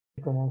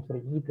como un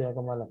frillito, ya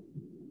como la...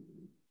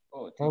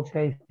 Oh, teacher.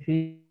 Okay,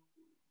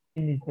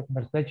 finish the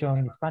conversation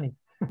in Spanish.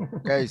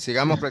 Ok,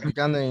 sigamos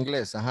practicando en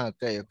inglés. Ajá,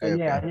 ok, ok, Oh,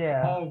 yeah, ok.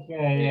 yeah. Okay,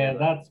 Yeah, yeah, right.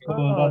 that's cool,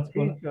 Oh, that's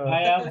cool. teacher,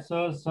 I am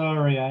so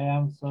sorry, I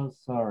am so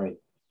sorry.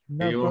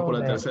 no Y vamos por la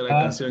problem. tercera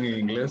But, canción en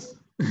inglés.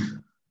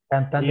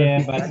 Cantando el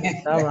yeah, but Titanic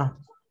estaba.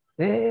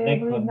 the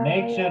Every night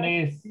connection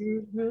I is,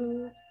 see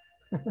you.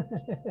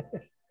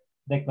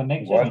 the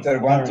connection is Walter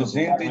want to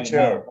sing, terrible right now.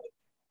 teacher.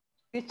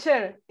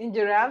 Teacher, in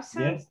your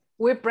absence, Yes,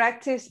 we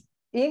practice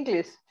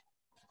English.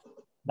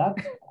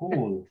 that's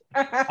cool.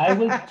 I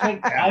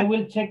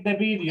will check the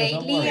video, Hey,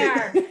 don't worry.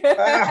 Lear.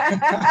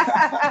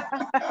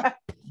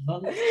 No,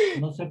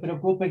 no se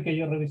preocupe que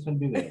yo reviso el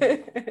video.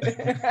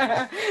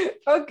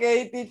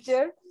 Okay,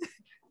 teacher.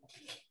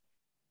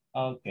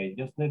 Okay,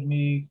 just let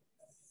me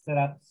set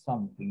up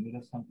something.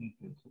 Mira something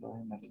here. Solo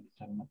déjenme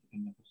revisar una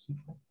pequeña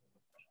cosita.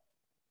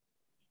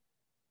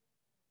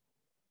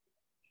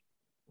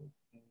 Okay,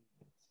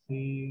 let's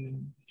see.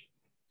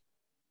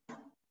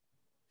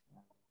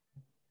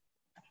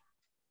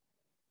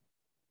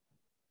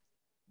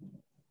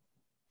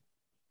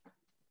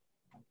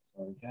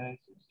 Sorry guys,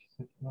 just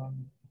a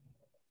second.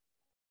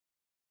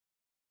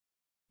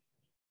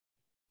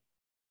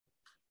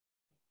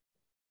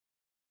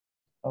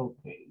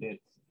 Okay,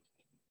 let's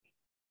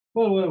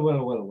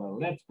well,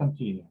 let's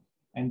continue.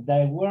 And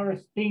the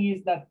worst thing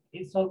is that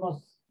it's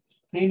almost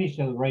finished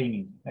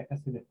raining. Ya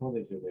casi dejó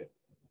de llover.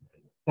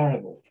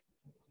 Terrible.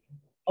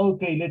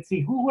 Okay, let's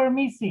see. Who were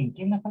missing?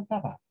 ¿Quién me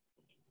faltaba?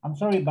 I'm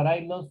sorry, but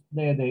I lost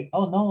the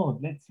oh no,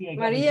 let's see. I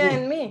got Maria it.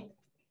 and me.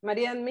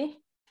 Maria and me.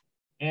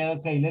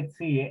 Okay, let's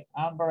see.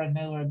 Amber and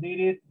Edward did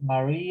it.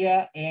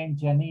 Maria and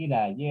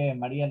Janira. Yeah,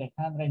 Maria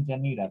Alejandra and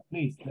Janira.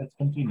 Please, let's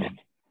continue.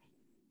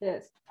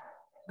 Yes.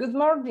 Good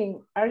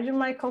morning. Are you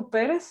Michael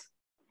Perez?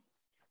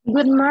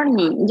 Good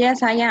morning.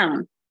 Yes, I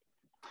am.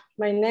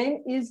 My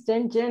name is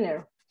Jen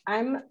Jenner.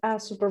 I'm a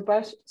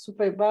supervisor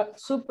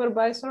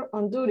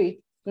on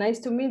duty. Nice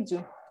to meet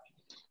you.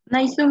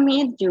 Nice to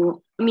meet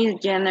you, Miss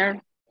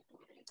Jenner.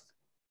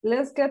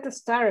 Let's get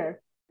started.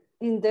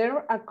 Is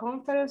there a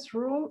conference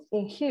room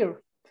in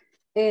here?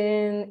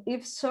 And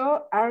if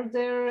so, are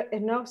there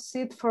enough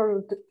seats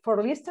for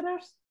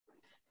listeners?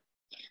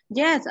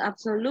 Yes,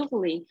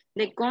 absolutely.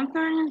 The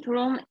conference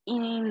room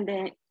in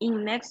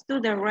next to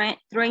the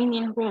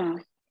training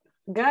room.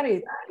 Got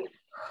it.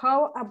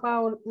 How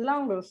about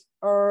lounges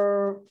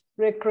or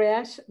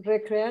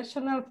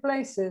recreational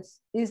places?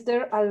 Is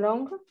there a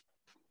lounge?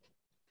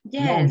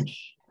 Yes.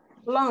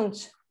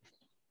 Lounge.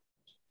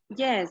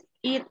 Yes,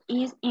 it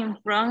is in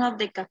front of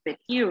the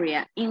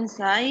cafeteria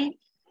inside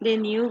the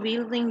new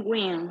building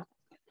wing.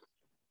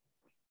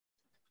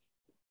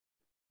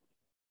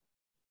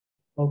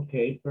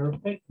 Okay,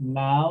 perfect.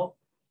 Now,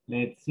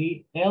 let's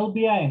see,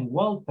 Elvia and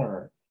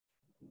Walter.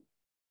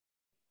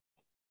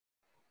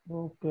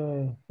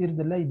 Okay, here's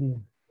the lady.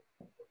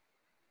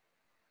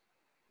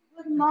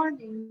 Good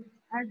morning.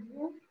 Are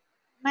you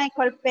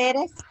Michael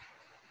Perez?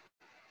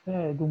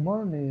 Hey, good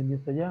morning, yes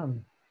I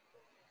am.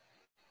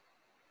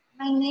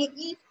 My name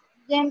is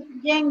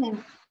Jenner.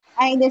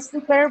 I'm the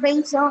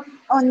supervisor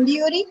on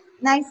duty.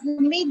 Nice to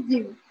meet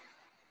you.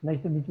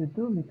 Nice to meet you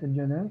too, Mr.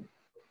 Jenner.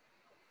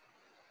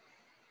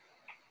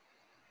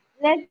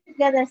 Let's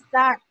get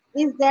started.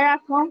 Is there a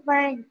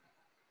conference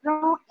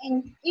room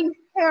in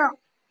here?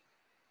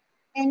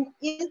 And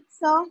if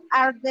so,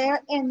 are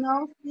there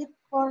enough seats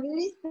for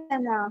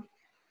listeners?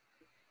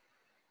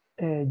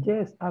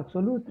 Yes,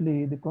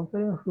 absolutely. The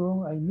conference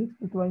room, I mixed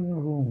the training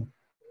room.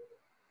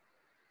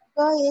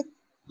 Go ahead.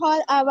 How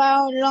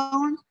about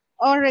lounge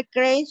or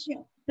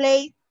recreation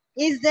place?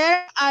 Is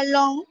there a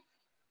lounge?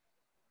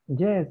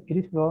 Yes, it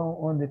is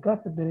on the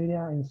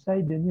cafeteria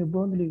inside the new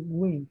building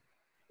wing.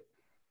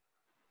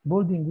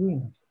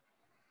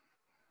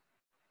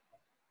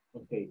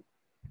 Okay.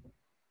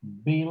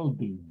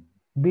 Building.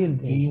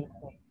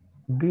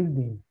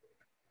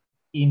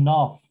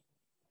 Enough.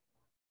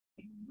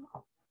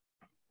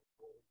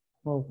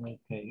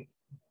 Okay.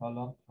 Hold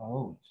on.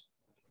 Oh,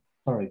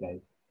 sorry,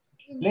 guys.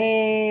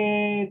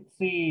 Let's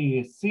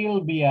see.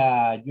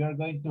 Sylvia, you're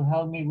going to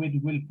help me with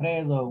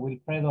Wilfredo.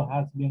 Wilfredo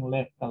has been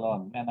left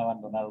alone. Me han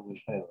abandonado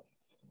Wilfredo.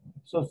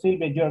 So,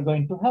 Sylvia, you're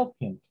going to help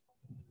him.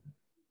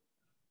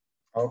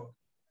 Oh,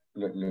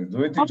 let's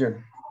do it,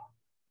 teacher.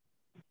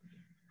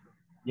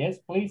 Yes,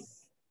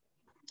 please.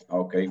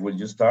 Okay, will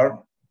you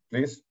start,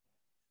 please?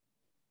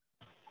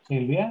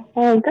 Sylvia?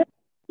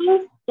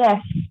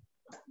 Yes.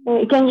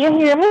 Can you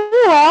hear me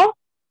well?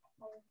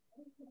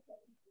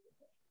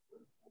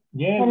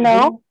 Yeah.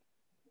 Hello?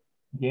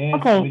 Yes,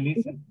 okay. We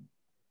listen.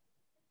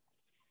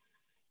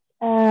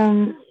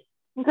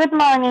 Good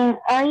morning.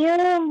 Are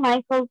you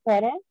Michael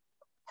Perez?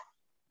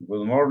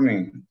 Good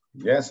morning.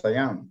 Yes, I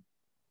am.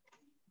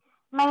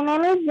 My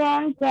name is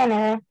Jen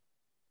Jenner.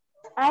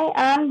 I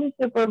am the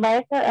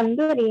supervisor on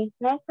duty.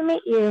 Nice to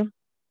meet you.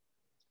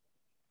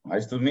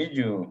 Nice to meet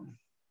you,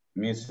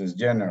 Mrs.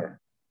 Jenner.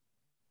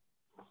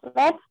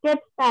 Let's get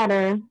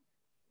started.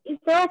 Is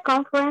there a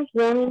conference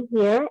room in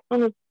here?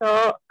 And if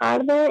so,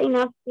 are there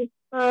enough seats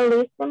for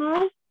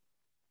listeners?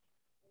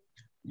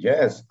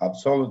 Yes,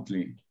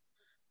 absolutely.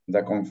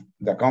 The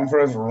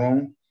conference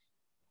room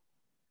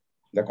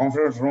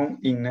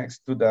is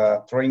next to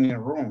the training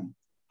room.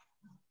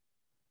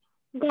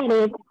 Got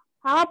it.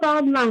 How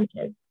about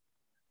lunches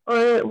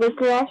or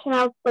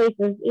recreational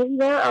places? Is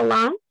there a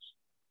lunch?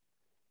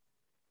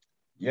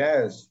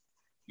 Yes,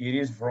 it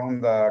is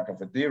from the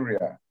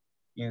cafeteria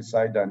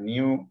inside the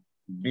new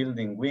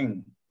building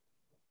wing.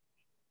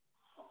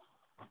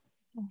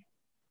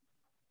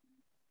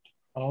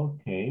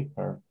 Okay,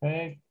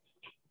 perfect.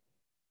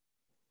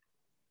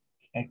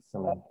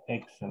 Excellent,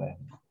 excellent.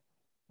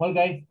 Well,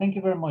 guys, thank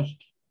you very much.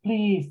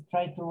 Please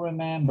try to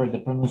remember the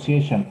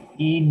pronunciation.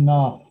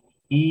 Enough,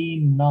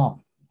 enough.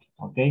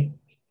 Okay,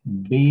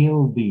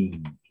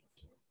 building.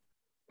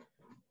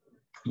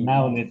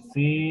 Now let's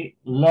see,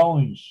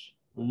 lounge,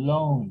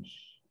 lounge.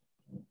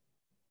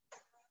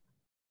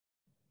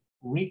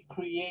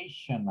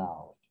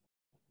 Recreational,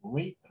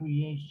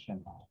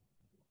 recreational.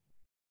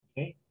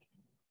 Okay.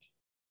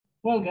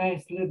 Well,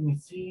 guys, let me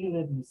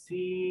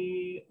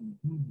see.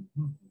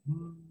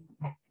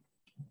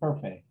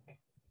 Perfect.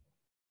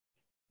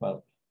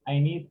 Well, I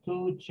need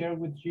to share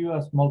with you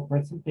a small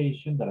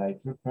presentation that I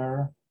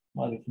prepare.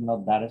 Well, it's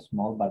not that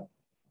small, but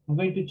I'm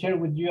going to share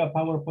with you a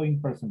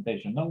PowerPoint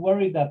presentation. Don't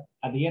worry that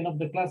at the end of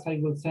the class, I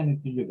will send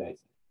it to you guys.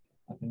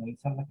 Al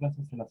finalizar la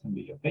clase se las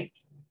envío, okay?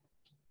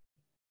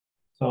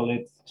 So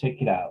let's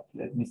check it out.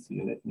 Let me see.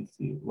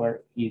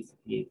 Where is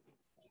it?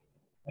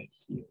 Right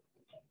here.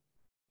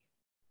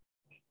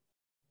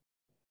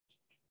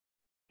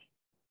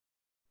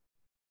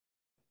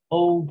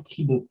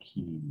 Okie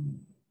dokie.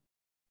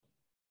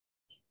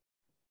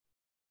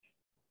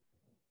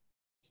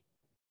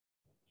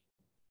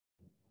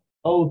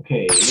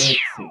 Okay, let's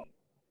see.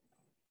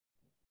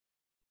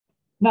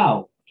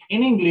 Now,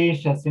 in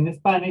English, as in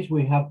Spanish,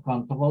 we have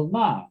countable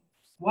nouns.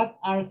 What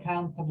are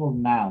countable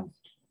nouns?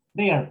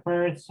 They are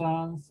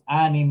persons,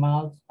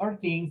 animals, or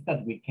things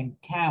that we can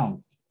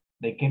count.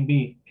 They can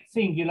be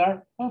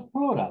singular or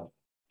plural,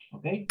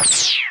 okay?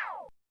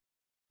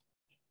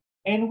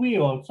 And we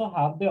also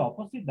have the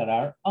opposite that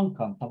are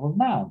uncountable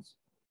nouns.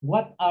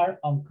 What are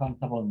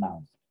uncountable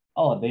nouns?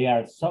 Oh, they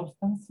are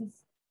substances,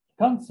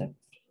 concepts,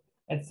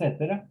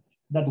 etc.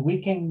 that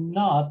we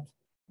cannot,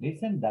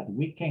 listen, that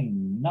we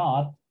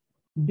cannot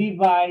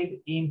divide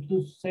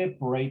into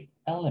separate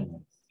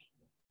elements.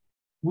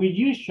 We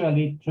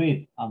usually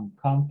treat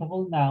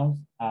uncountable nouns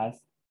as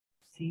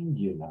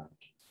singular.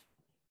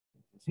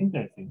 It's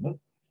interesting, look.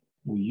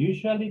 We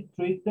usually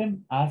treat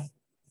them as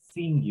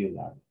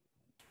singular.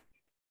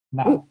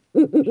 Now,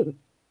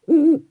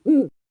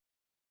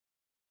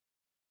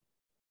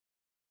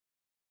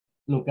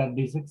 look at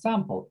this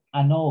example.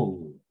 An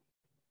owl,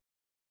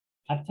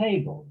 a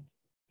table,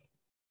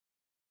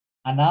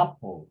 an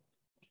apple,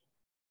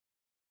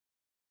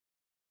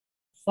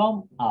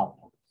 some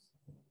apples,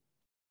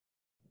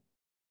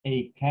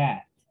 a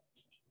cat,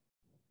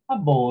 a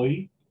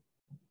boy,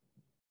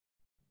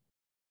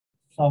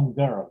 some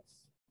girls.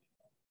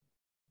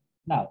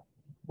 Now,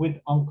 with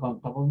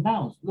uncountable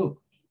nouns, look,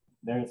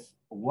 there's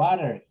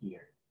water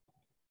here.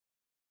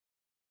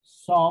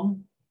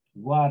 Some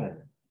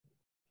water.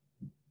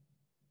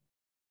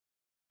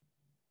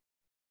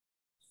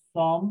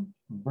 Some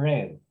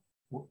bread.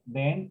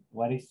 Then,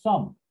 what is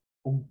some?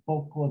 Un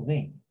poco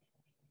de.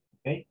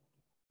 Okay?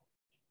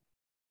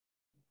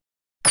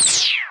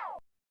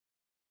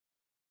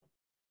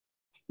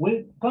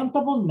 With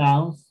countable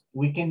nouns,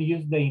 we can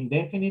use the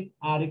indefinite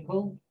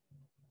article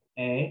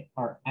a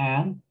or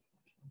an.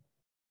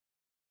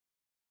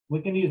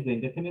 We can use the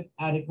indefinite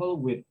article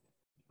with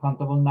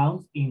countable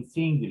nouns in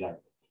singular.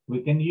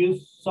 We can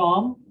use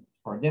some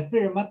for the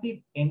affirmative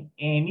and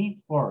any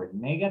for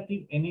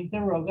negative and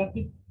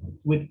interrogative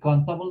with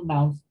countable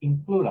nouns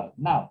in plural.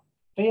 Now,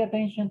 pay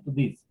attention to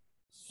this.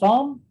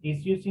 Some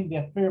is using the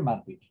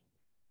affirmative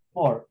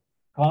for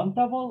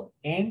countable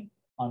and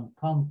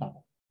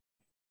uncountable.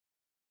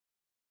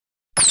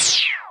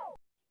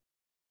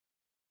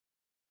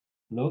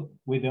 Look,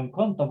 with the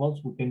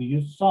uncountables, we can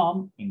use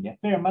some in the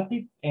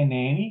affirmative and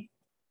any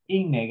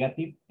in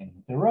negative and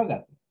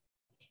interrogative.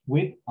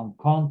 With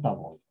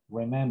uncountable,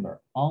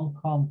 remember,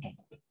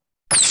 uncountable.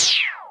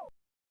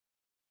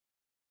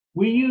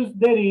 We use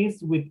there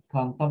is with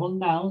countable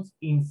nouns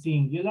in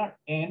singular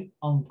and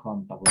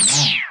uncountable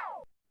nouns.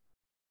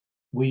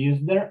 We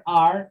use there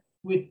are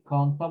with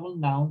countable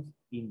nouns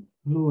in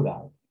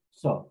plural.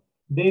 So,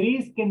 there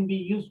is can be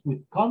used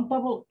with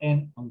countable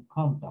and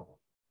uncountable.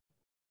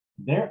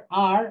 There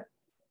are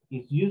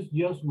is used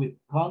just with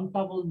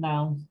countable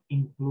nouns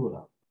in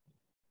plural.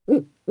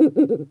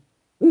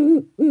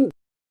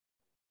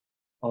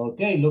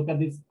 Okay, look at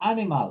this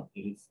animal.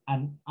 It is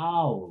an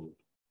owl.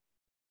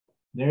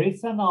 There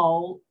is an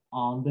owl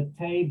on the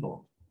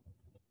table.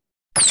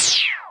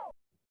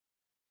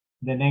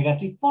 The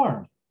negative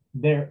form.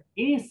 There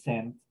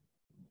isn't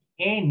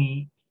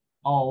any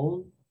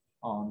owl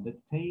on the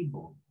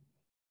table.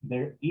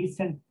 There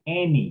isn't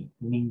any,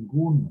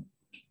 ninguno,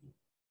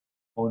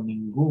 o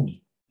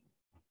ningún.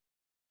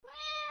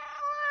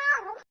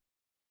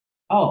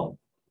 Oh,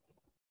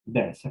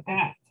 there's a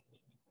cat.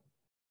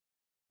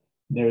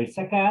 There is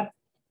a cat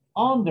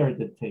under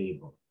the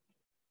table.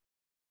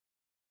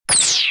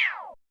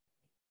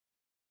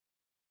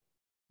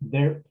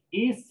 There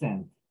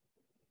isn't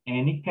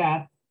any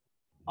cat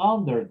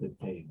under the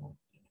table.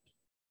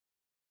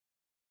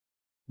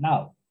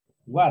 Now,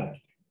 water.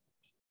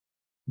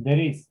 There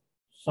is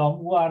some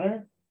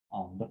water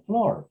on the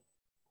floor.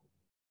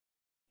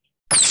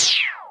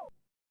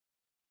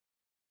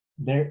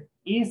 There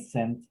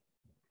isn't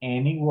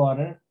any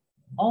water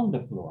on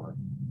the floor.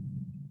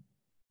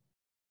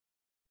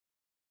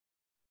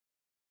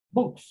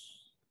 Books.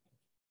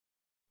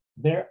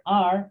 There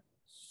are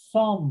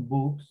some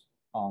books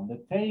on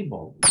the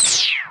table.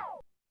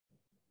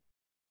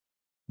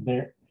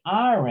 There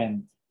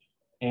aren't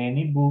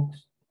any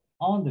books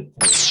on the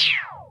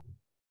table.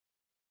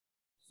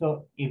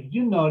 So if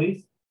you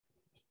notice,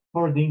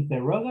 for the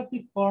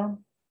interrogative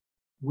form,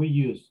 we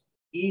use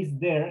is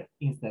there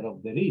instead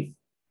of there is.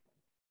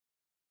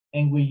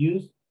 And we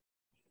use,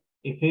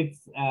 if it's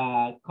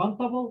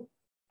countable,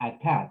 a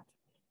cat.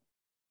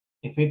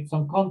 If it's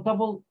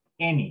uncountable,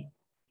 any.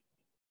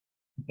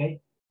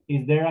 Okay,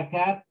 is there a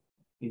cat?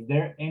 Is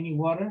there any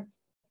water?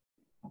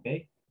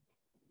 Okay,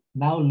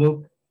 now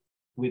look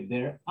with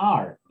there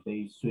are,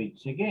 they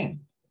switch again.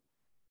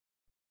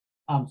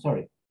 I'm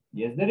sorry,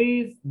 yes there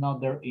is, no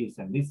there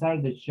isn't. These are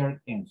the short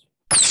answers.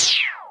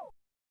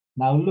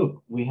 Now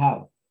look, we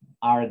have,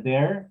 are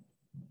there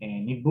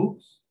any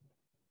books?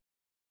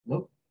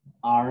 Look,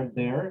 are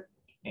there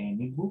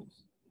any books?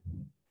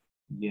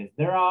 Yes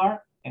there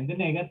are, and the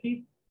negative,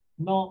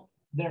 no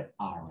there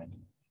aren't.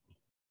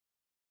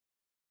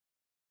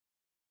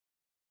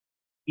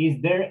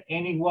 Is there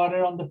any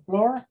water on the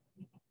floor?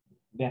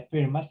 The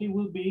affirmative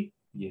will be,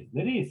 yes,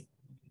 there is.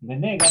 The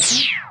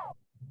negative,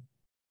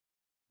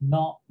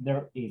 no,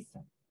 there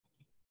isn't.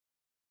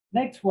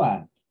 Next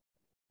one,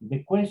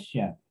 the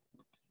question.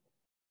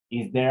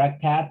 Is there a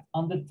cat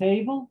on the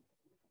table?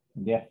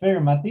 The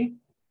affirmative,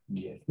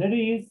 yes, there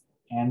is.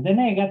 And the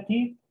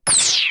negative,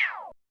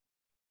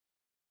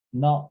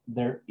 no,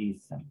 there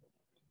isn't.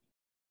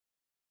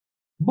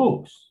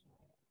 Books.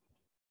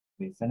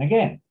 Listen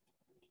again.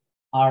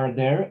 Are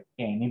there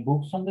any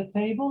books on the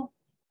table?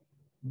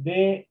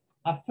 The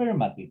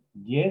affirmative,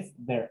 yes,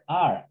 there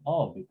are.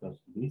 Oh, because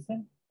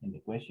listen, and the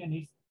question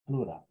is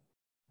plural.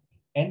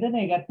 And the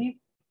negative,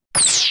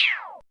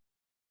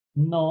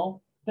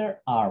 no,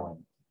 there aren't.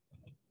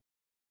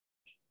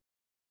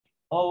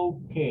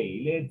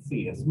 Okay, let's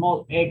see, a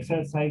small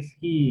exercise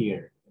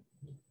here.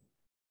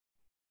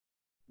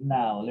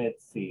 Now,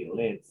 let's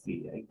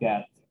see, I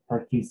got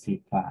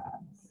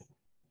participants.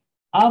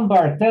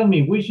 Amber, tell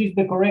me, which is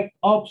the correct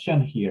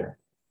option here?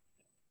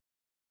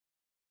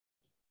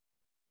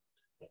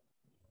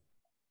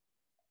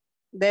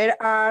 There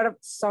are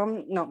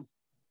some, no.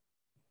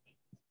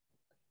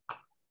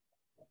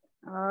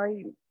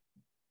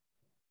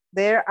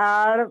 There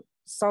are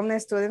some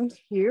students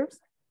here.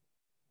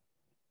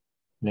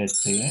 Let's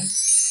see.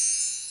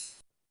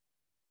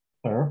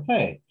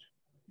 Perfect.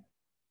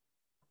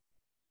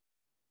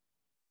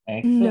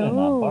 Excellent,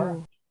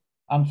 Amber.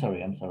 I'm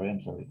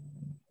sorry.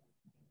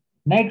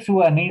 Next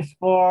one is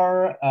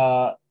for,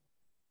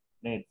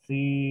 let's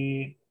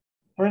see,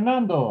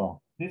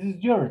 Fernando, this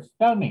is yours.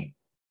 Tell me,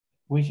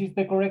 which is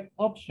the correct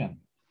option?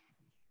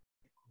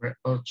 Correct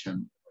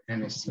option.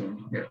 And so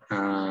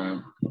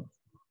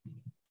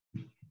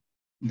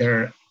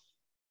there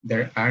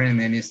aren't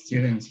any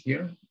students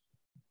here.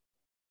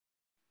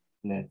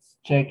 Let's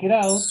check it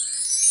out.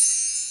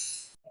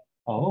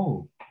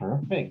 Oh,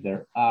 perfect.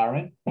 There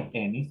aren't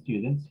any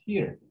students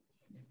here.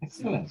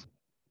 Excellent.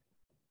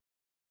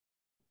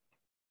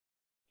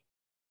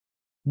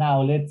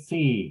 Now let's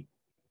see.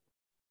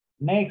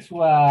 Next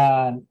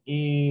one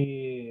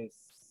is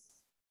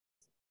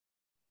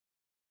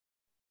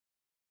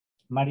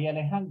Maria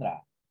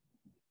Alejandra.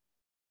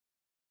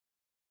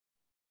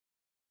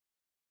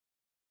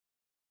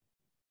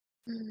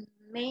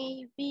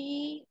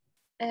 Maybe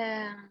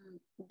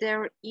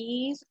there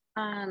is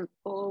an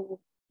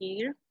owl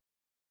here.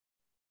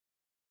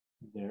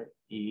 There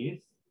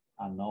is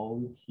an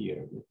owl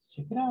here. Let's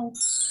check it out.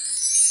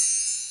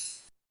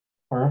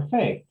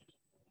 Perfect.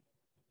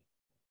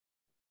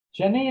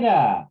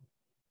 Janira.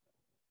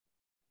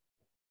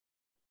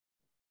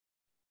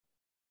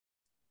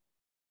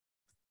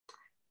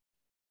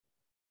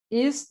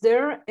 Is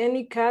there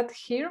any cat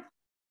here?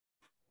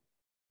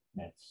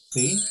 Let's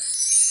see.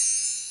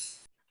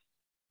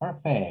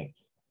 Perfect.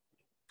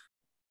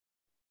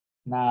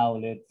 Now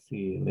let's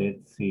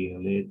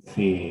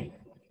see.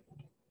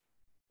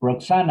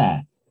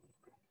 Roxana.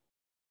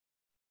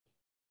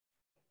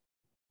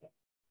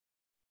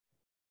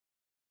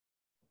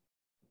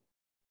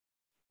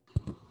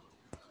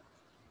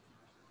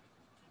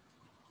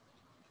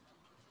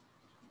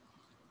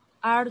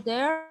 Are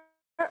there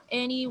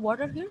any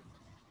water here?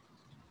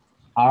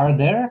 Are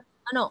there?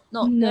 No,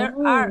 there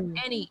are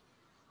any.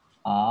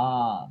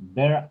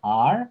 There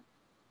are?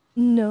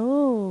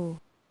 No.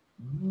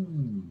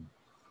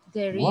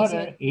 There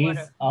water is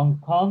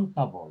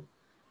uncountable.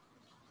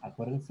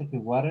 Acuérdense que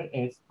water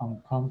es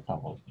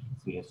uncountable.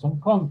 Si es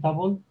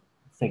uncountable,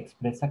 se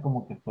expresa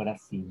como que fuera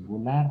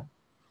singular.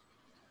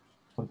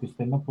 Porque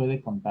usted no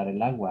puede contar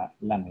el agua.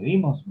 La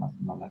medimos, mas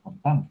no la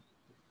contamos.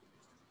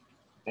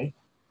 ¿Ok?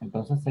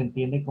 Entonces se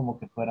entiende como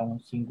que fuera un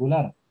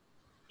singular.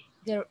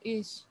 There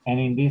is. And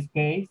in this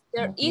case,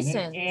 There no tiene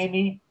isn't.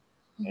 any,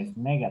 es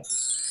negative.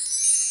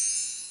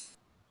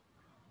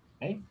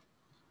 ¿Ok?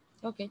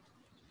 Okay.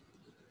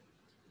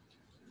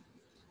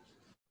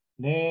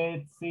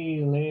 Let's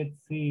see.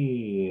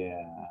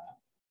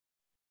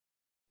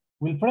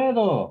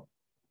 Wilfredo.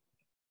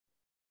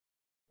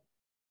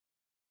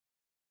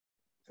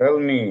 Tell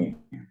me.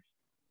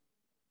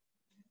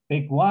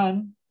 Pick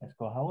one.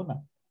 Escoja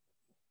una.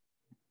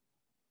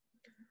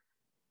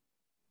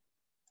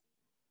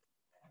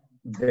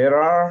 There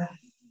are,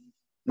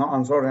 no,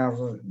 I'm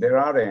sorry. There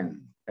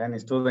aren't any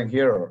student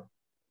here.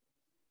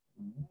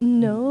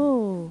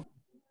 No.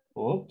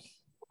 Oops.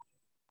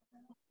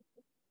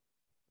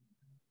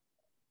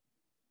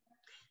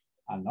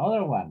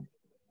 Another one.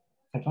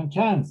 Second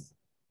chance.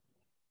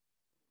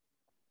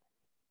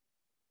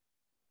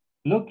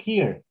 Look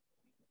here.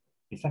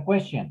 It's a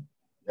question.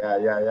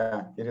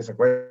 Yeah. It is a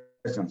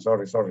question.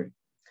 Sorry.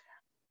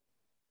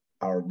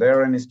 Are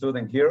there any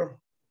student here?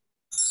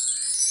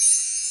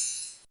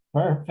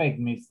 Perfect,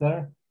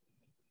 mister.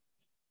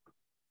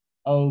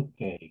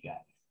 Okay, guys.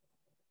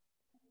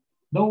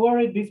 Don't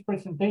worry, this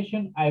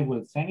presentation, I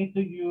will send it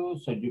to you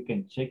so you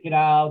can check it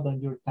out on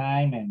your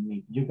time. And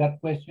if you got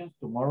questions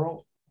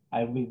tomorrow,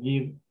 I will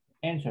give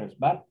answers,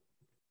 but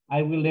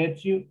I will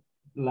let you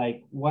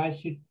like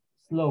watch it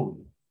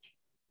slowly.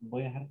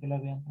 Voy a dejar que la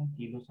vean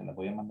tranquilos, se la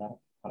voy a mandar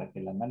para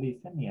que la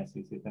analicen y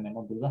así si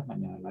tenemos dudas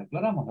mañana la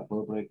aclaramos, la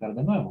puedo proyectar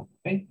de nuevo,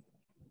 ¿ok?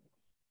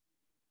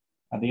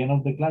 At the end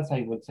of the class,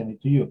 I will send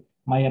it to you.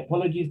 My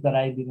apologies that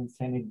I didn't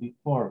send it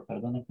before.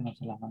 Perdonen que no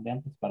se las mandé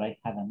antes, but I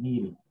had a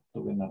meeting.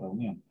 Tuve una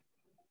reunión.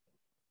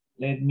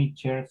 Let me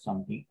share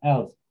something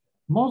else.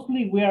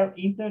 Mostly we are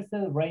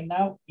interested right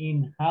now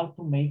in how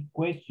to make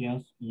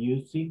questions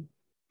using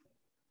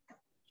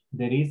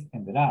there is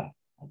and there are,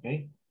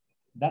 okay?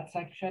 That's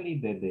actually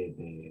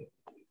the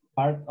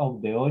part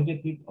of the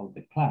objective of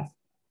the class.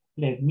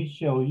 Let me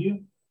show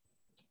you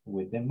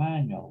with the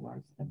manual.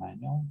 Where's the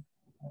manual?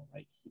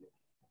 Right here.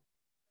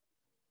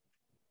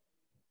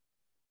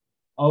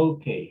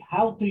 Okay,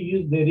 how to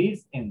use there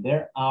is and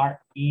there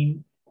are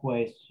in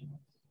questions.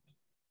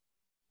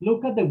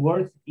 Look at the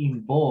words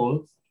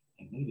involves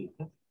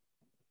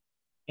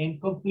and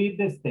complete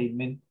the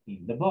statement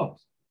in the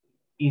box.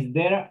 Is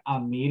there a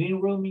meeting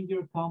room in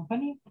your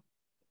company?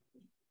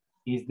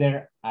 Is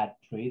there a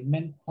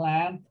treatment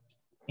plant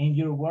in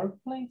your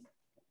workplace?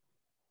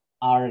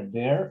 Are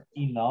there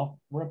enough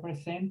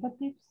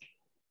representatives?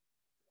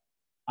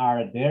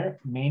 Are there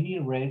many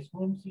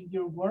restrooms in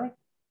your work?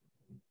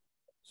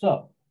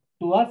 So,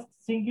 to ask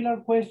singular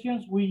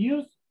questions, we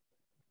use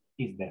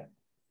is there.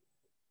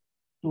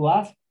 To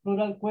ask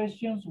plural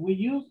questions, we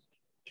use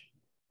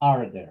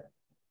are there,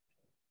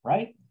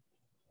 right?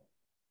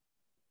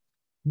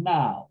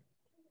 Now,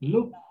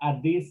 look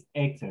at this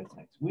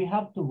exercise. We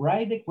have to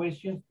write the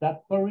questions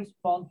that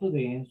correspond to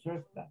the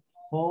answers that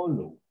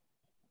follow.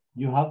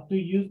 You have to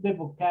use the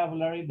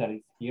vocabulary that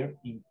is here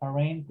in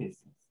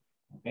parentheses,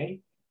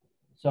 okay?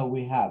 So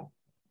we have,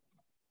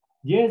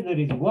 yes, there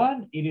is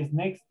one. It is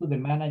next to the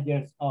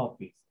manager's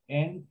office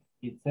and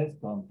it says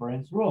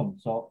conference room.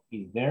 So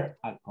is there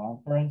a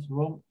conference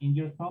room in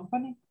your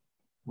company?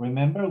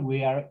 Remember,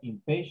 we are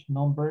in page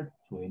number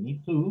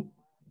 22,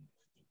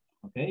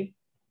 okay?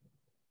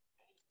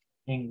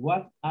 And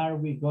what are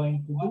we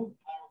going to do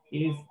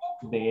is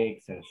the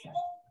exercise.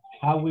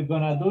 How we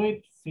gonna do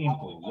it?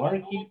 Simple,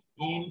 working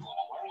in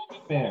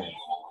pairs.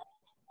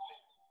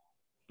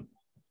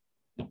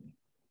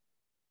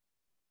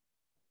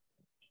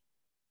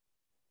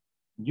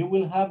 You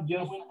will have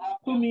just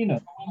 2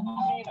 minutes.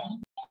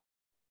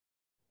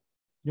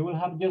 You will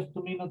have just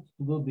 2 minutes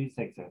to do this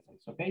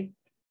exercise, okay?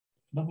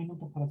 2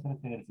 minutos para hacer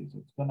este ejercicio.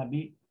 It's gonna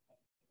be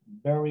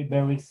very,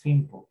 very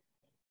simple.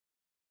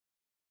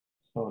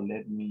 So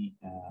let me,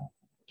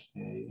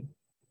 okay.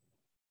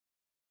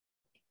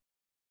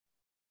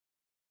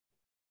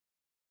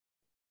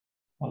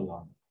 Hold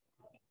on.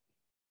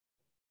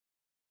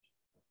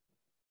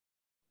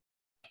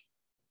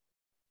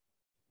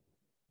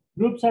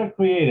 Groups are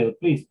created,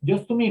 please,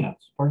 just 2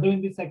 minutes for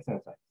doing this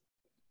exercise.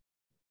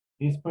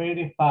 It's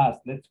pretty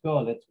fast. Let's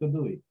go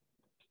do it.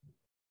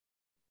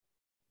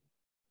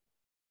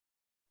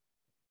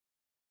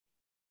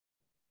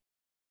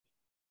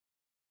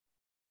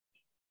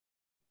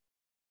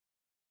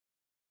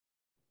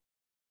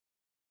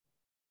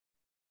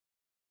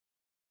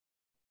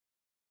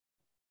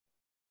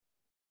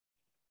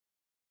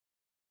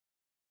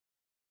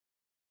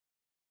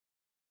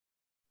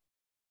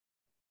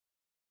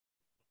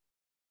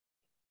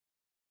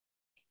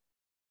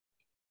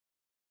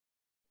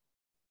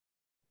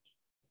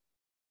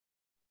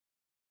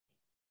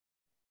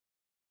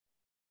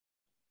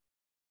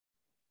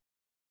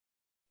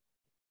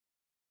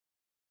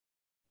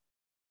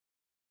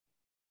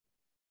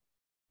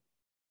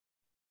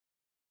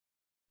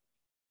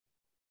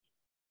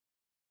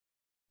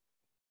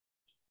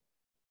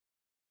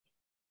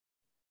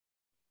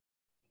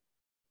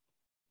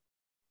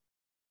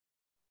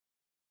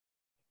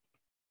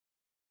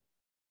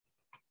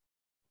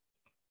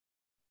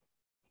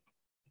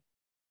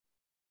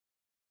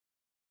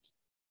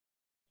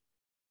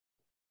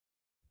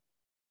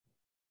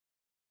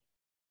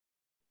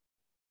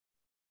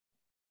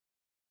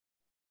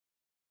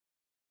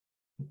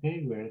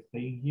 Okay, we're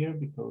staying here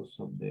because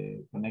of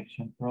the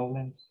connection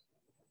problems.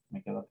 Me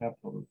quedo acá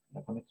por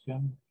la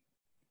conexión,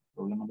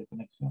 problemas de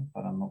conexión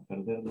para no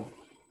perderlo.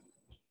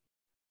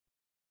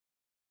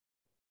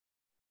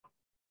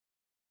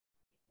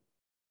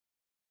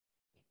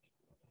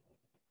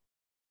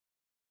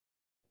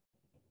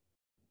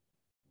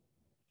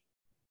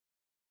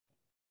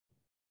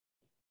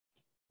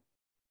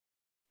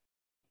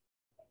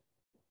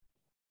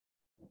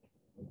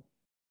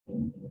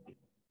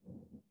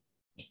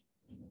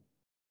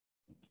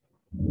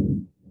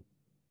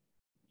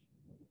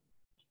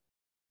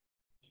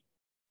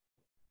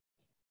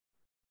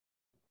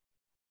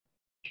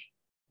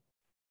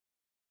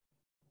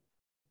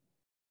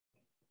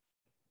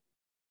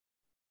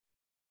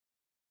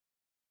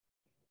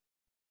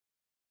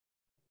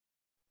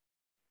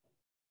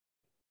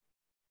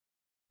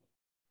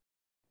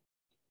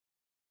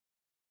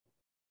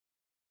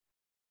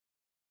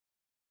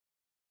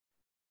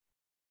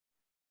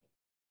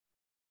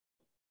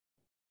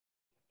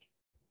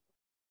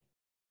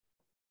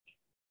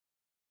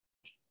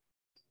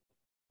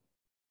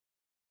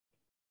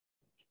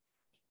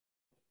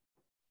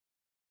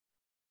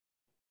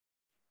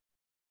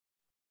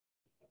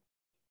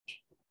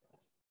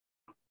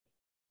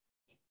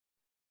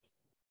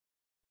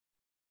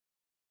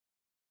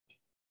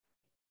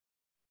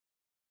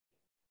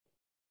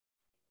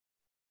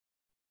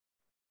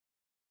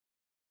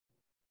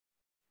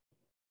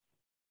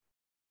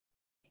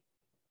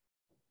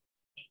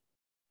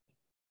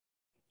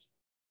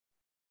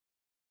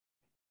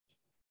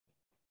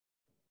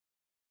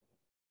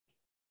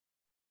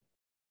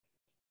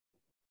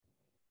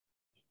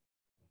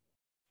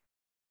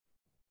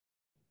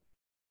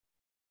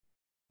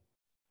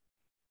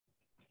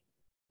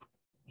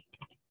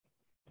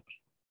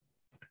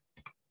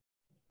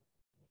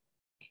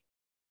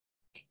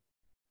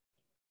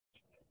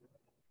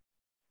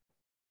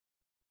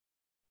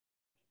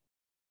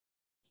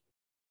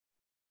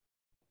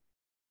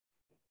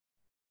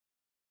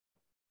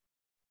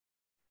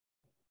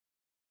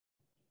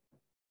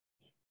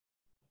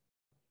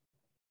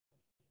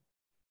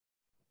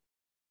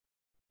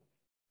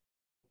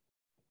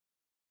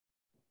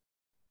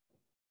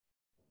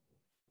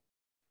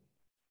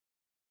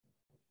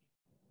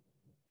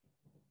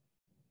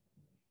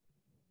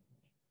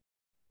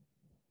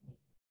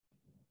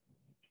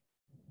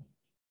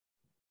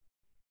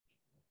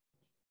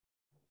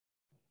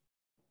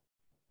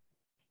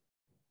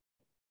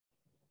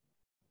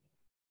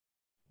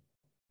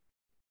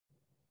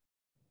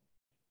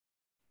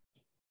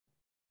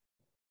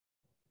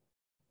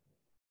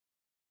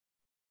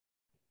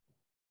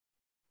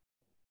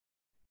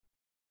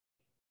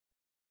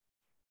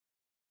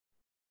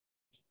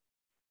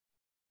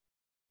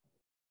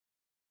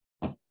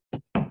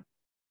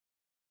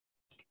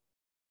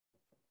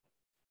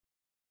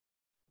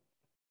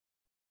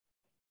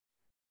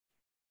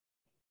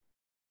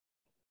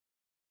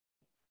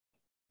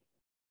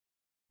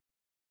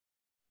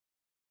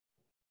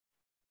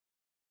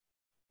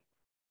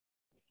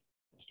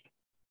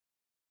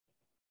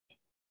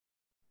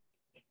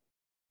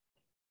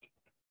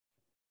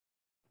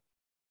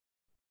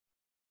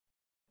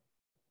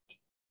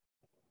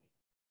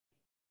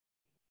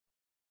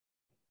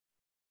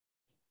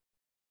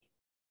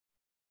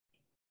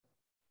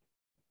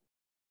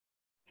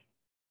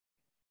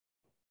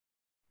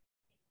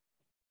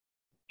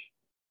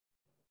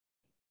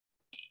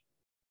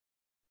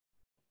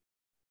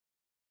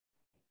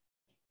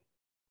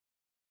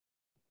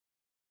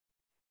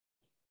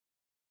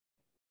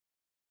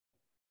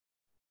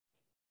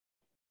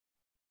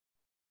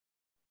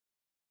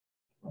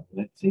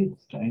 Let's see,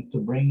 it's time to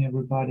bring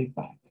everybody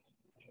back.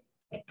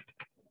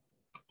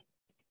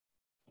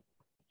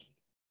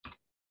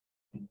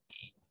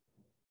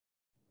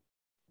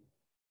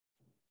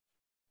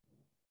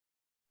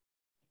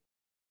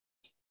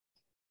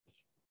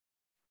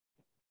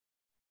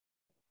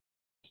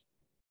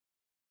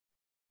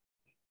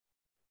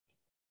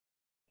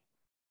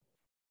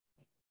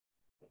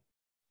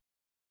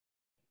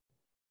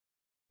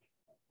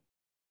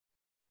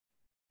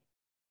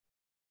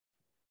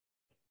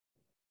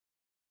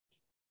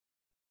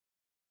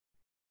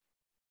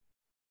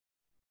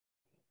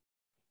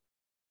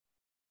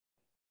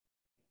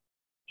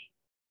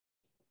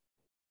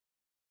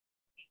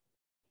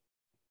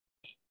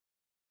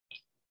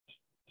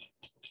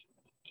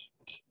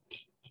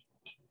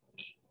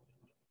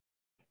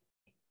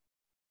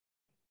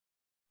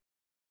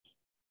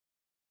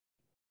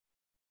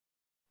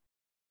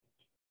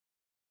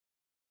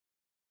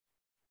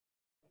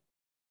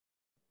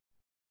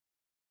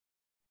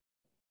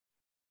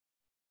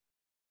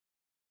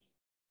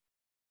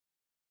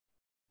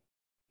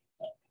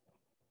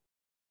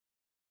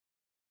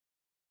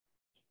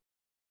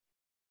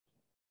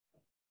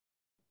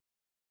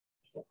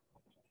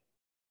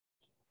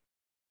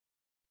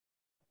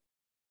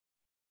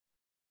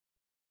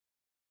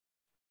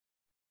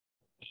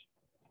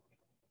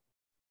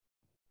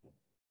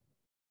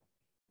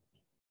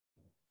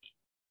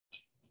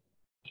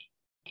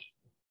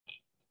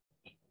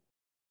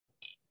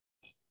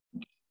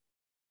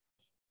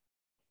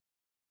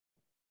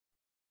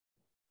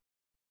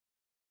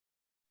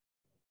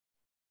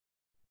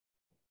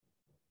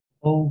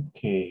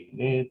 Okay,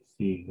 let's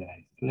see,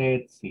 guys.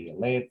 Let's see.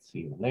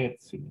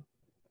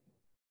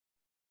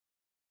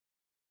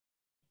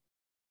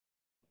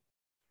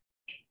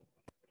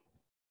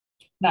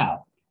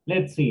 Now,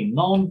 let's see.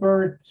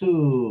 Number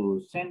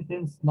 2,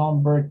 sentence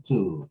number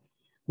 2.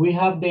 We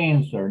have the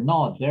answer.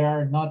 No, there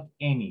are not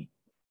any.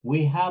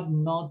 We have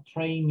no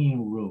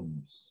training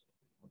rooms.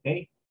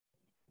 Okay?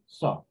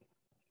 So,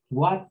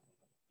 what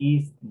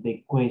is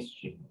the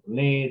question?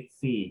 Let's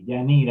see.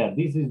 Yanira,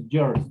 this is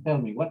yours. Tell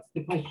me, what's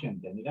the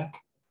question, Yanira?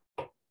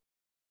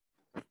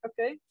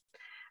 Okay.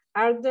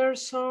 Are there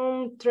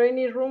some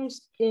training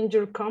rooms in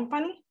your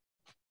company?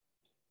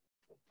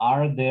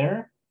 Are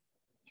there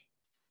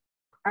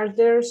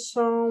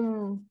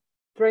some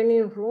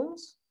training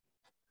rooms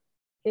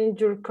in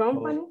your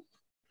company?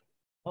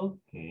 Oh,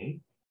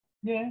 okay.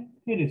 Yeah,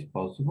 it is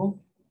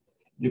possible.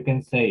 You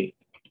can say,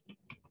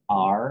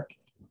 are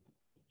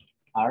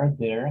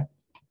there?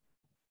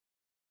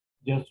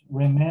 Just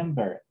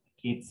remember,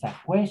 it's a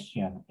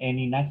question. And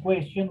in a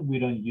question, we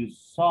don't use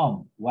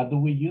some. What do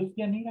we use,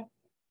 Yanira?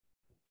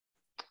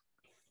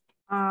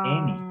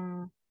 Any.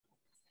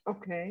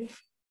 Okay.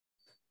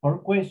 For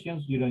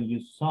questions, you don't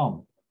use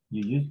some.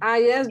 You use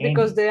yes, any.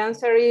 because the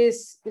answer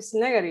is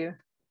negative.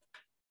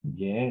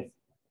 Yes.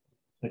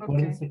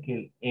 Recuérdense que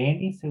el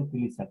any se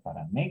utiliza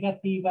para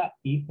negativa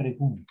y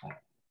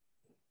pregunta.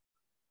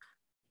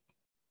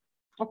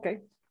 Okay.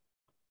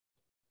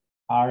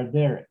 Are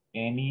there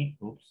any,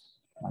 oops,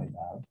 my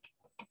bad.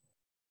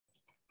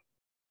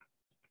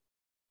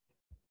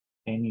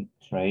 Any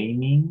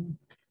training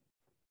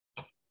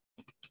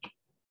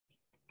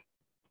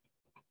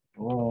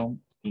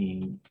room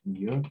in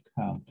your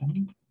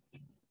company?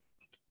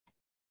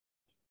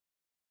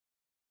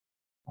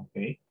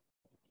 Okay.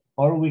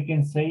 Or we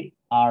can say,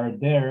 are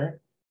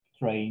there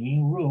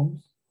training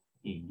rooms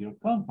in your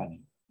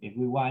company? If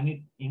we want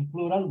it in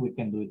plural, we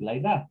can do it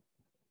like that.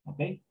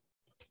 Okay.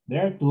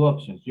 There are two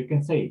options. You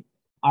can say,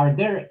 are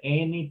there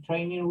any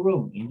training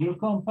room in your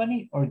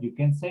company? Or you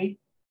can say,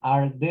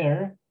 are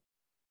there,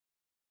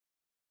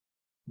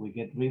 we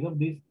get rid of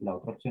this, la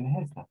otra opción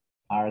es esta.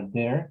 Are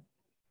there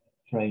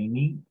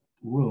training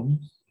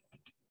rooms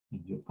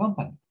in your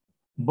company?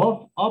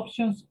 Both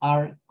options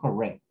are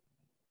correct.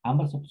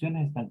 Ambas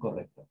opciones están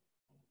correctas.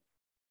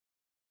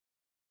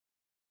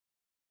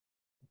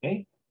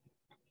 Okay.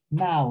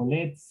 Now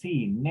let's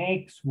see.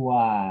 Next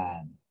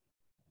one.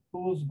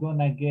 Who's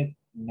gonna get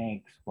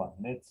next one?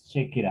 Let's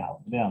check it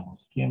out.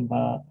 Veamos. ¿Quién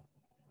va a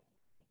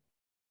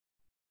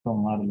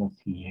tomar la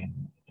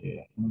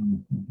siguiente?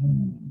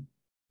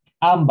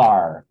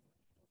 Amber.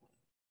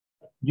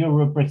 You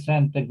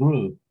represent the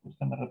group.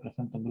 Usted me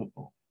representa el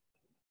grupo.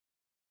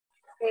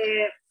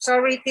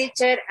 Sorry,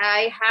 teacher,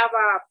 I have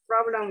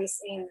problems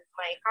in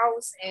my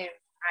house and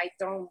I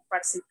don't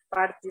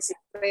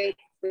participate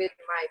with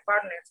my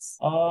partners.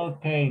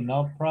 Okay,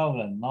 no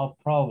problem, no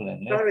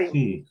problem. Let's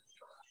see.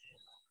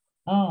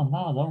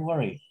 No, don't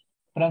worry.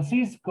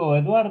 Francisco,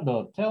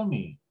 Eduardo, tell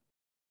me.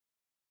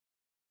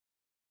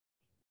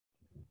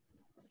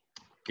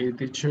 Okay,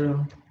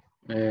 teacher.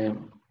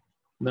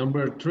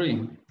 Number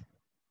 3.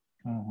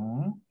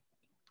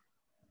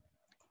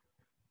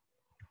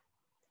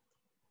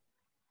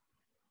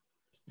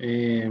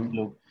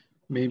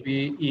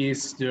 Maybe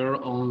is there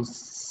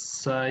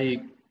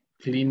on-site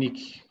clinic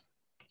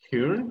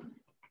here?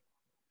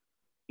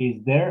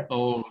 Is there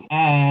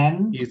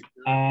and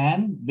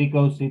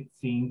because it's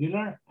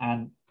singular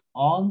and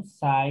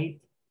on-site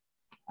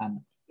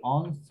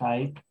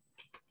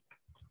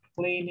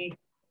clinic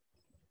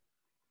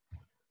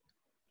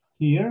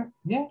here?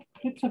 Yeah,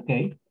 it's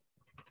okay.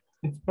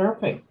 It's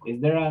perfect. Is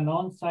there an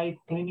on-site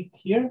clinic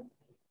here?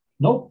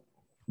 Nope,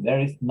 there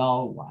is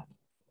no one.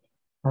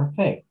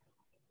 Perfect.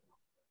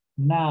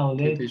 Now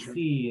let's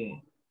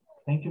see.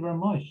 Thank you very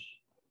much.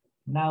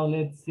 Now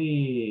let's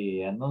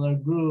see another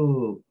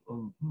group.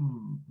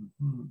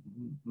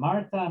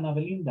 Marta and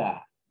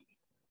Abelinda.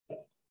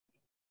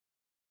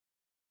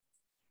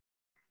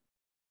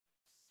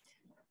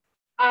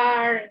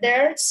 Are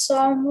there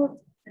some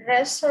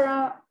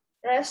restaurant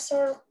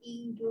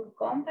in your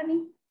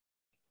company?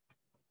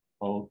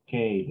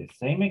 Okay, the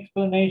same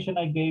explanation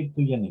I gave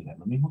to Yanira.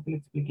 Lo mismo que le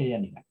expliqué a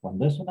Yanira.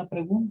 Cuando es una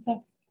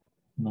pregunta,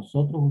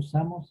 nosotros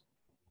usamos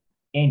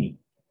any.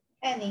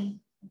 Any.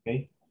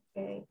 Okay.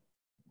 Okay.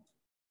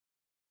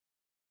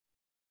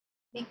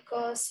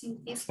 Because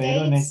in this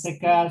Pero case, en este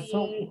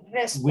caso,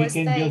 we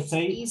can just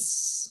say,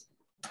 is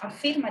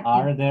affirmative.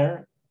 are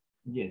there?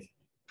 Yes.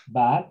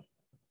 But,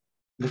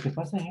 lo que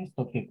pasa es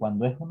esto, que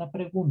cuando es una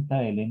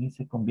pregunta, el any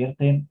se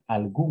convierte en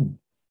algún.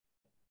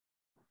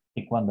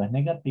 Y cuando es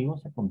negativo,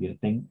 se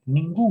convierte en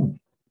ningún.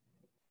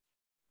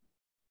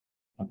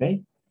 ¿Ok?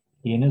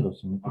 Tiene dos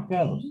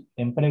significados. Okay.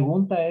 En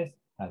pregunta es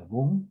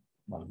algún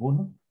o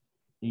alguno.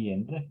 Y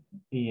en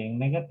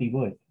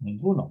negativo es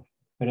ninguno.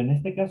 Pero en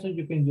este caso,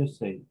 you can just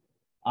say,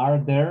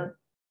 are there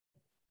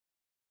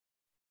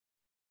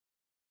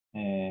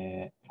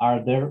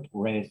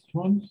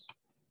restrooms?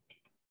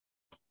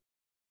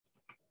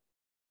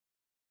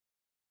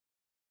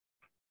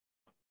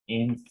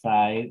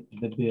 Inside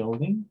the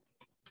building?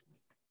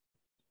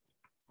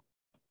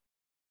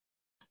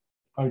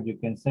 Or you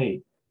can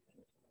say,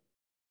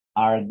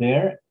 are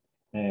there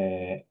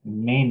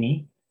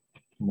many,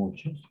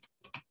 muchos,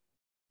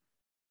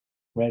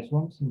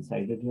 restrooms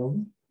inside the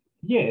building?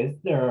 Yes,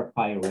 there are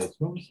 5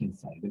 restrooms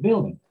inside the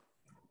building.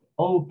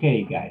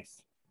 Okay,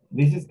 guys.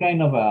 This is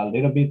kind of a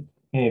little bit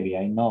heavy,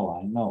 I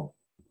know.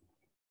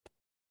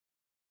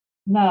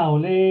 Now,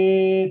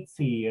 let's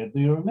see. Do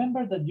you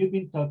remember that you've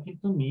been talking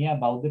to me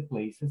about the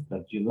places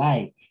that you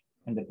like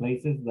and the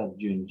places that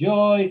you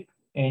enjoy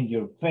and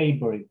your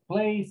favorite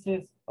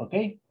places,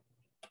 okay?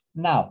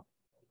 Now,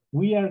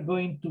 we are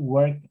going to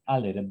work a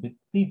little bit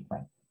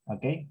different,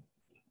 okay?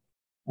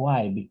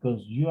 Why?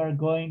 Because you are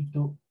going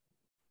to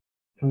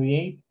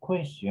create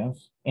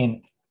questions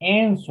and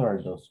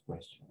answer those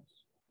questions.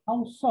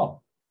 How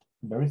so?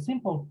 Very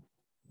simple.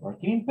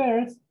 Working in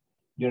pairs,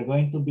 you're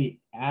going to be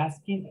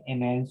asking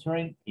and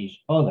answering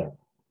each other.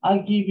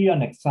 I'll give you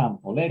an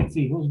example. Let's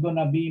see who's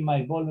gonna be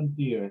my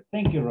volunteer.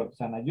 Thank you,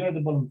 Roxana. You're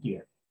the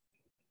volunteer.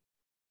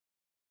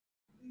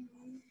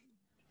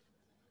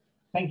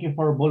 Thank you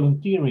for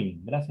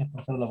volunteering. Gracias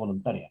por ser la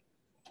voluntaria.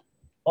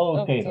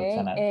 Okay,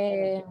 Roxana.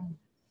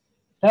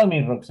 Tell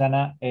me,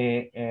 Roxana,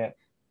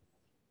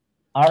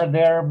 are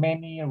there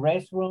many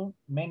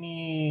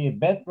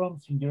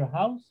bedrooms in your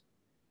house?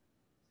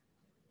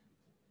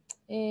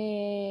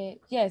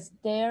 Yes,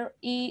 there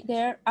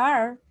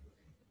are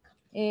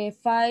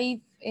 5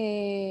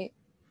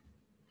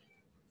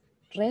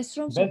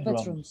 restrooms or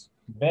bedrooms?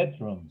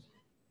 Bedrooms.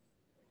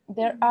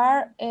 There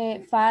are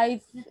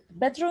 5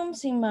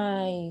 bedrooms in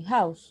my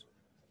house.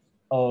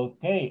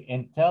 Okay,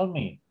 and tell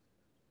me,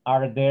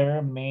 are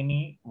there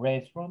many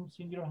restrooms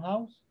in your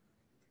house?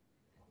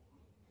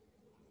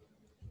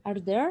 Are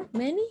there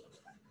many?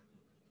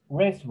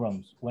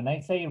 Restrooms. When I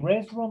say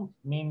restroom,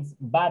 means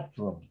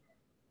bathroom.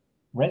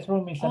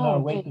 Restroom is another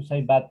way to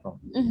say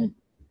bathroom.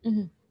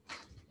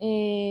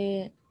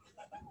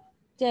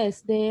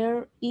 Yes,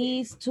 there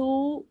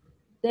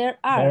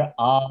are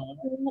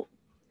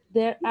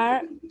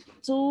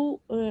 2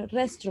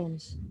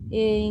 restrooms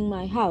in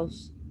my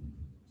house.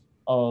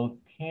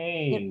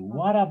 Okay,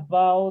 what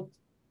about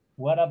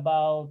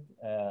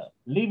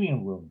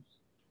living rooms?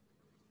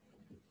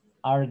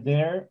 Are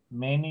there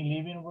many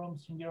living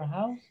rooms in your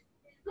house?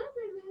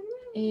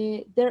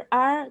 There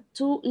are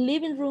 2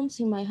 living rooms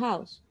in my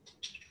house.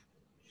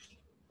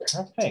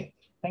 Perfect,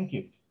 thank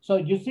you. So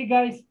you see,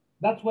 guys,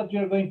 that's what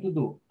you're going to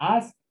do.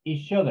 Ask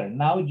each other.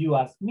 Now you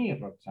ask me,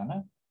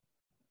 Roxana.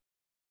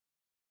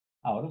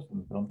 Ahora usted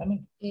me pregunta a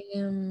mí.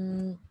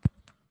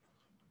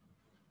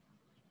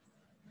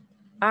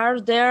 Are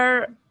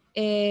there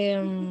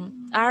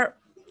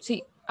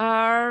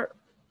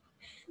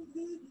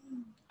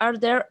are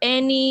there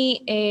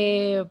any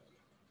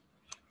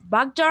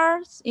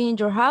backyards in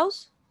your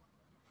house?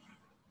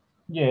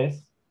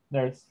 Yes,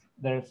 there's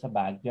a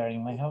backyard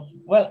in my house.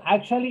 Well,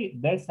 actually,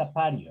 there's a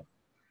patio.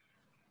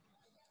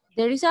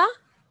 There is a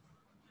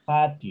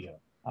patio.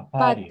 A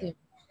patio.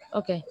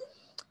 Okay.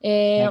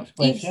 Next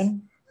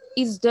question.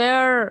 Is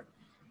there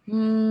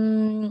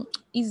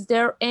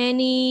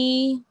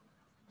any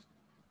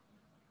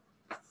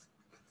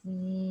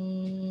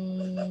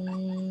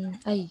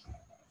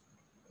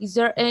is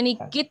there any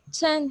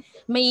kitchen?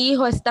 Mi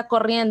hijo está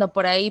corriendo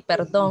por ahí,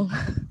 perdón.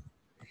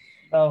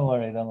 Don't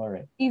worry, don't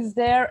worry. Is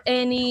there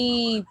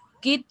any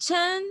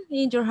kitchen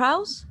in your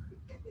house?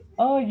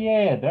 Oh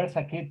yeah, there's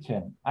a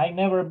kitchen. I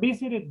never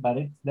visited, but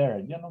it's there.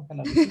 Yo nunca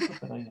la visito,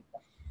 pero ahí está.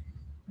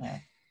 Yeah.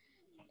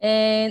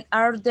 And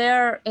are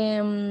there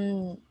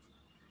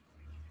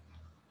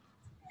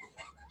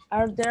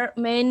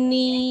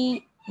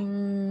many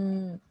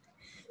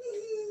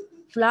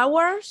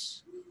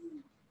flowers?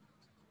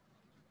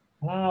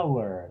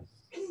 Flowers.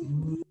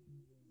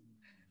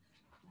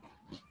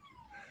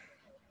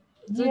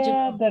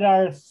 Yeah, there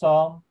are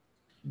some.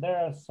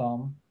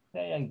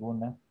 Hay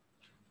algunas.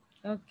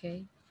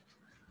 Okay.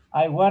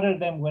 I water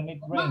them when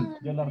it rains.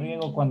 Yo las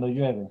riego cuando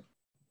llueve.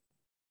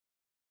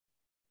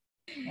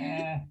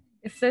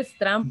 Esa es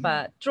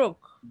trampa.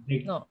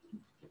 No.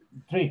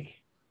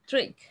 Trick.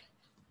 Trick.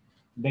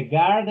 The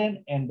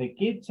garden and the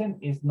kitchen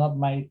is not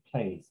my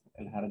place.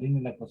 El jardín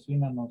y la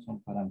cocina no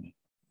son para mí.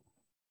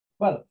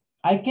 Well,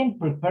 I can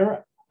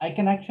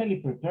actually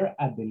prepare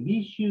a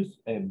delicious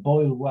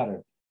boiled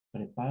water.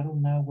 Preparo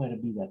una agua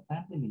hervida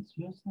tan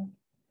deliciosa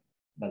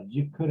that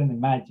you couldn't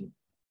imagine.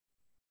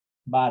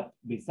 But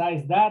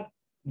besides that,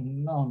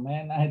 no,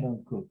 man, I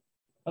don't cook.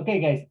 Okay,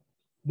 guys,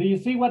 do you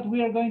see what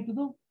we are going to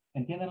do?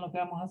 ¿Entienden lo que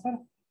vamos a hacer?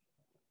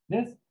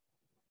 Yes?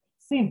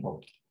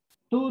 Simple.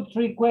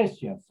 2-3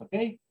 questions,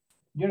 okay?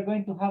 You're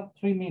going to have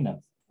 3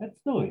 minutes. Let's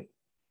do it.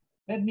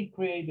 Let me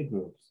create the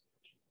groups.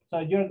 So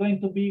you're going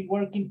to be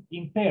working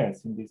in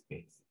pairs in this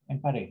case, en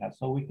pareja,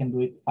 so we can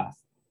do it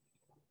fast.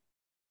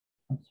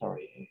 I'm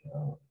sorry.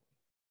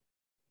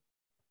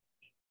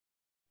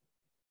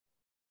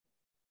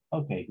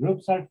 Okay,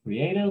 groups are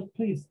created.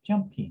 Please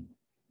jump in.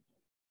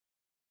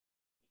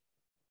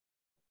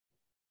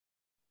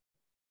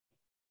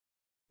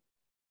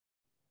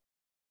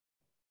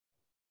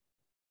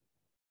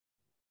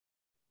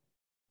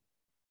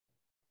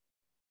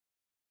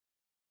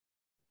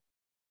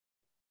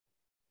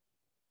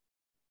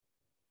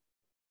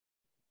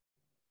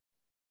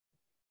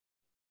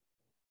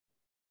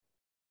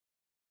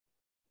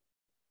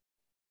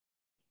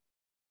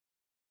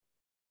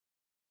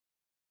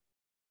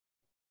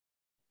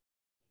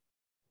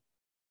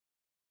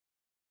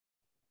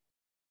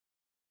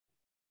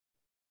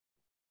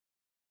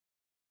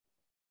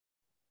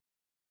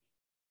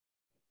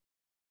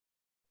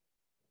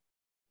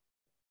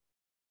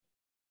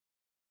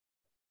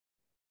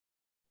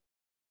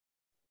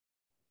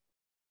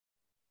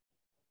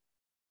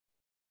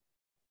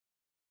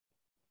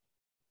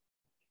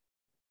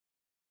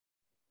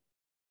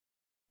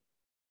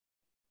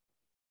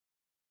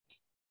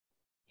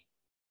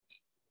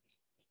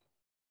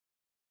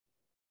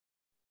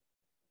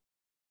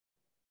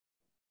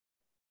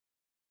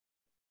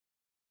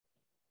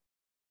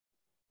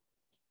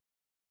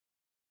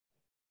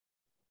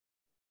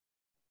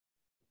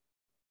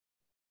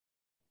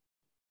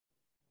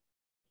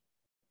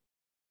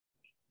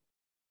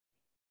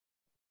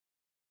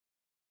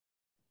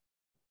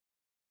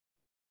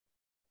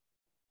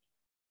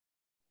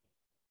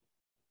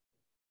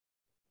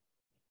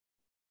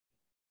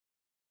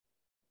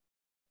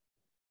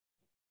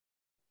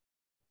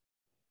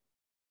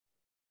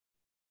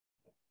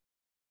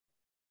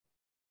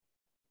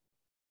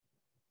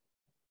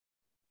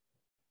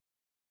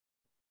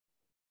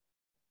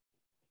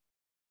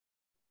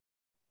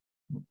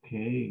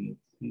 Okay,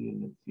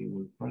 let's see.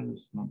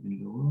 Wilfredo's not in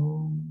the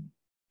room.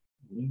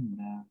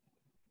 Linda.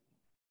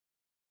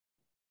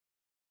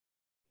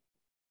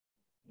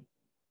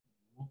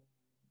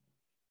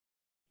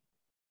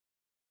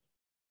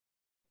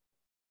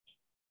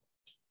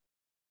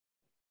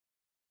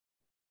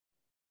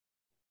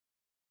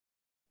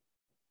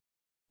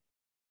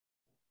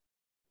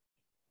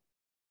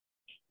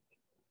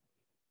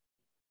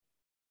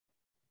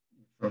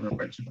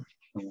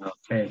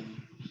 Okay.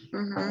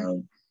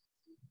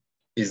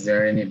 Is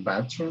there any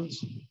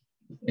bathrooms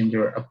in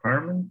your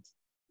apartment?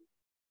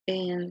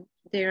 And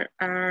there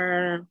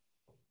are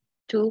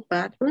 2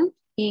 bathrooms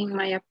in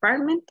my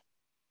apartment.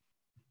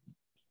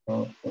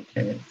 Oh,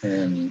 okay.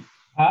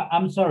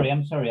 I'm sorry.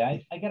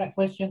 I got a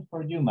question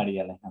for you,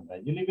 Maria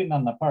Alejandra. You live in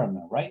an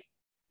apartment, right?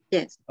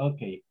 Yes.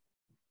 Okay.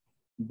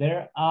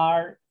 There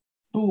are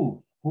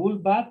 2 full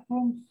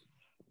bathrooms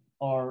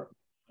or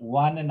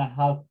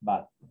 1.5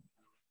 bathrooms?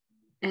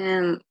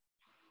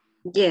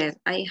 Yes,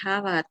 I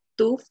have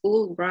 2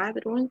 full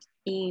bathrooms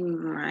in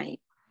my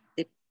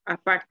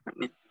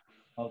apartment.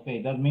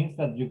 Okay, that means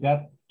that you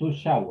got 2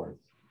 showers.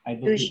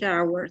 2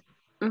 showers.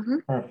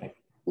 Perfect.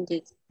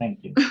 Yes.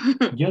 Thank you.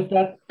 Just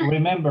that,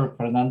 remember,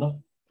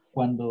 Fernando,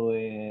 cuando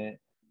el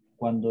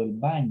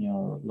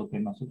baño, lo que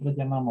nosotros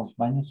llamamos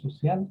baño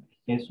social,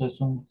 eso es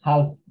un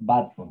half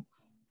bathroom.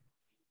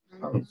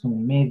 Es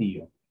un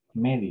medio.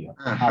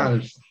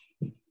 Half.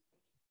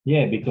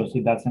 Yeah, because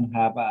it doesn't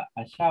have a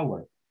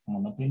shower. Como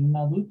no tiene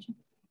una ducha,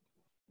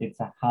 it's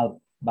a half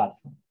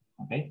bathroom.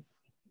 Okay.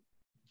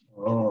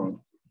 Oh.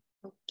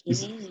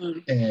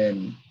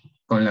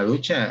 Con la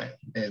ducha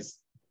es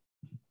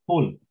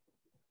full.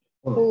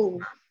 Oh,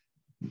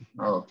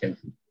 okay.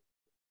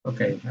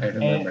 Okay, I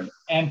remember.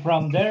 And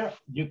from there,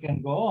 you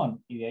can go on.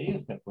 Y de ahí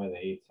usted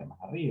puede irse más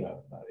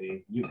arriba.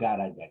 You got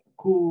a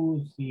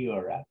jacuzzi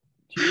or a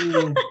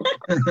tube,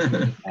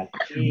 a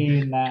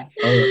tina.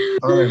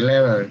 Other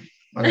level.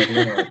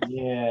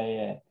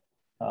 Yeah.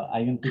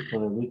 Hay un tipo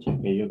de ducha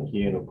que yo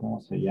quiero.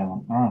 ¿Cómo se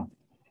llama?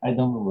 I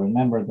don't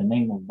remember the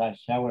name of that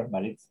shower,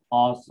 but it's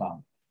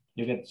awesome.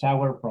 You get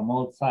shower from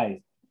all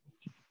sides.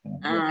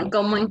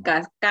 Como en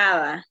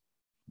cascada.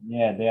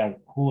 Yeah, they are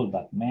cool,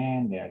 but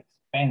man, they are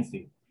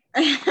expensive.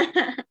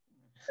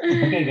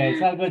 Okay,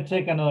 guys, I'll go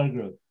check another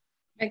group.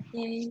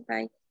 Okay,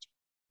 bye.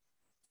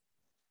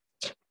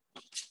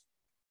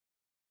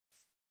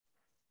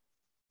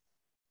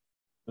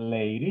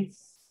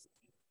 Ladies.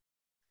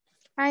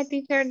 Hi,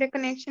 teacher. The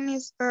connection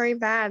is very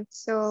bad,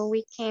 so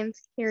we can't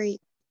hear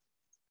it.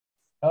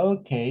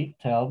 Okay,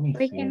 tell me,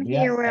 we Sylvia. Can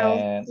hear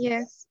well,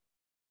 yes.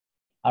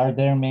 Are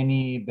there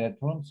many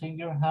bedrooms in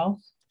your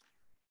house?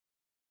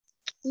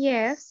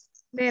 Yes,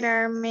 there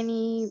are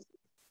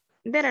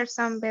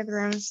some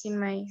bedrooms in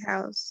my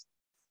house.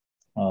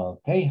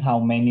 Okay, how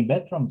many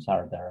bedrooms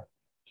are there?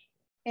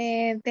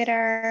 There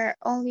are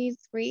only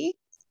 3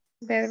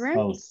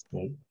 bedrooms.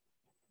 Okay.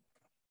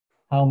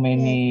 How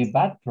many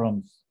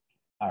bathrooms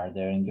are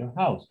there in your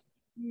house?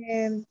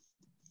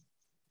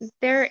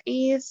 There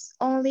is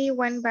only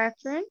 1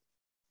 bathroom.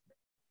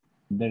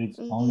 There is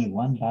only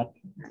 1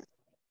 bathroom?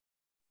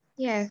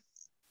 Yes.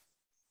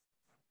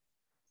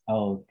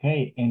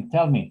 Okay, and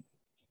tell me,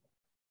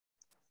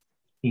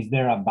 is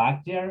there a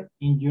backyard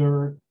in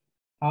your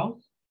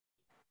house?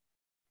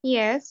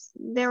 Yes,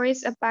 there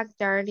is a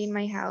backyard in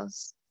my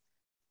house.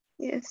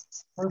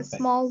 Yes, perfect. A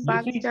small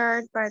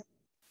backyard, but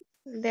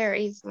there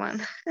is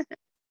one.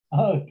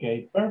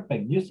 Okay,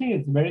 perfect. You see,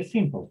 it's very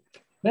simple.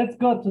 Let's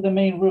go to the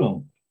main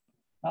room.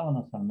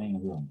 Vámonos al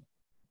main room.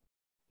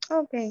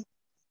 Okay.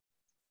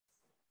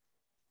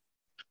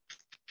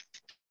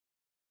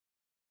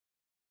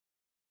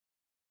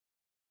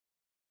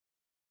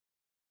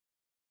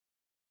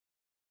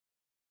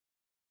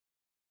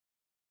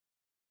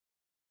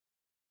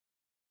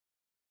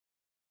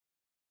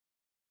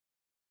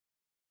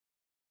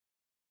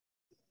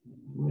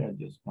 We are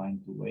just going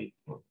to wait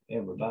for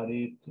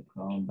everybody to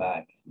come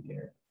back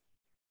here.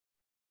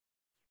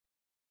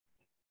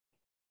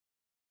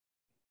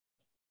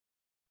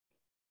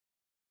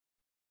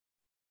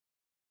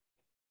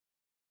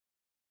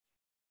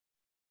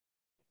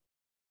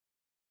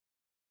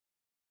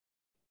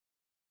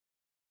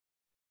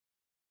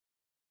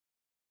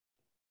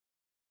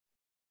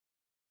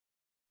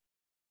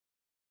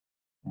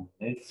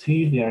 Let's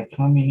see, they are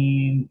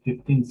coming in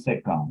 15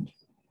 seconds.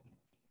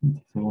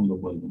 Segundo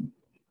volumen.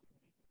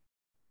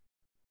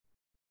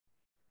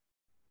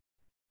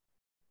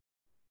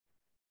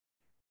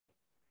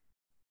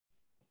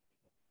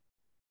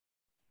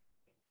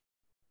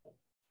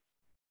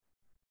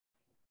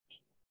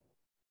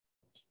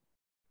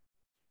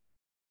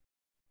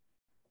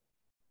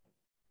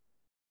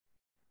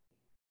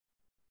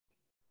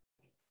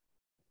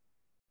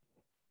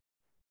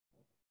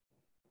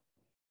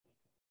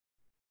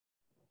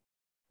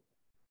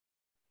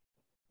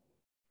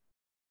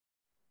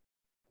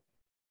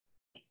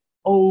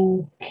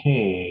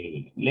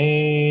 Okay,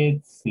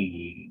 let's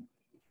see.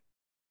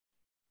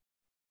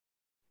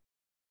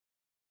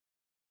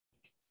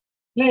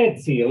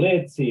 Let's see.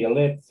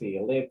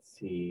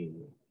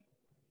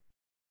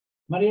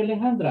 Maria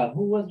Alejandra,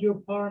 who was your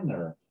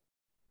partner?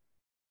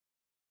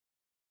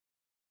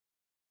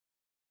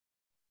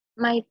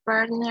 My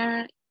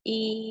partner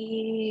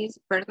is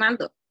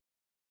Fernando.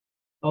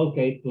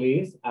 Okay,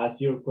 please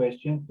ask your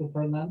question to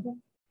Fernando.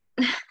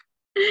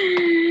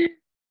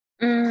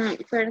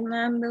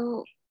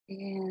 Fernando,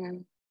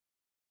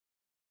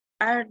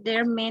 are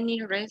there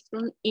many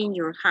restaurants in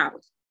your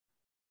house?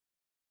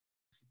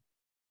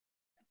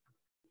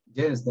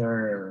 Yes,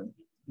 there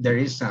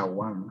is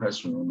one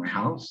restaurant in my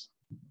house.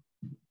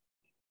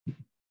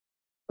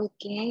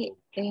 Okay.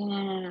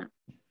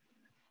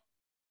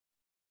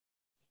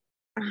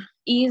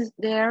 Is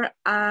there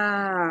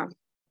a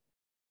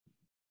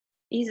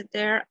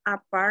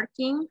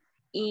parking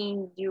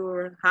in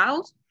your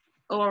house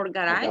or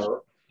garage?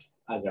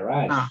 A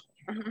garage.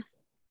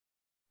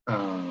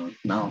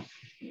 No.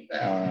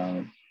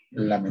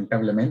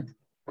 Lamentablemente.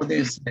 What do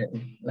you say?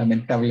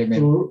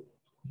 Lamentablemente.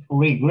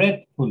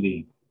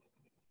 Regretfully.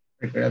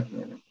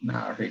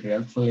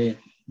 Regretfully,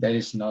 there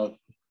is not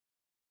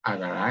a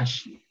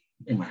garage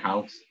in my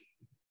house.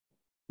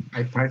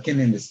 I park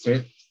in the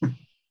street.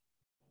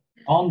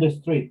 On the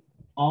street.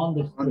 On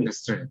the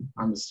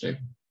street.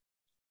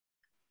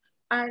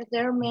 Are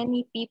there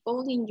many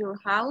people in your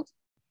house?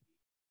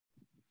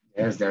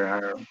 Yes, there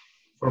are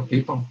 4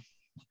 people.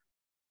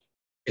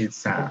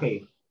 It's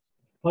okay.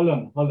 Hold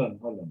on.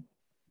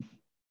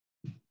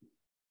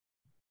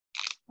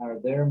 Are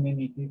there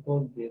many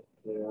people? Yes,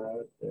 there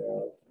are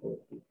 4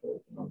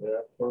 people. No, there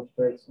are 4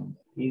 persons.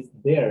 Is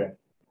there?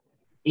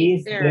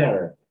 Yes.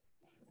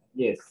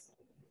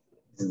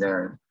 Is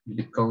there,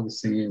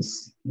 because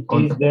is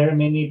there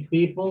many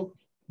people?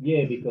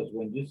 Yeah, because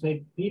when you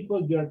say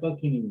people, you are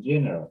talking in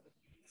general.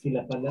 Si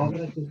la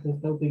palabra que usted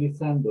está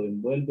utilizando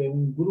envuelve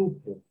un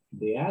grupo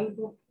de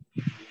algo,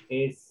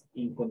 es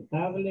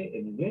incontable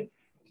en inglés,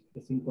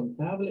 es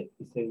incontable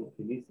y se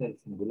utiliza el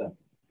singular.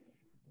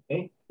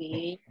 Okay?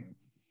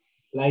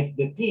 Like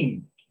the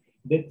team.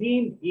 The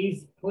team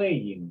is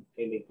playing.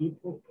 El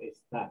equipo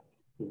está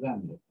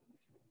jugando.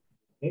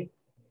 Okay?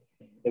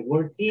 The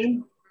word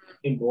team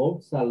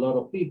involves a lot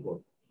of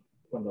people.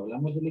 Cuando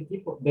hablamos del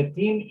equipo, the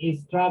team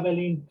is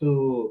traveling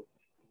to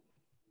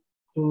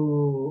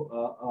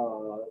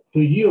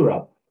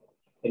Europe.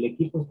 El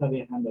equipo está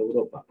viajando a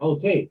Europa.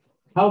 Okay.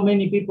 How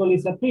many people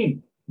is a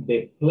team?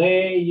 The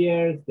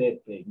players, the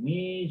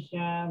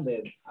technician,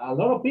 a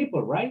lot of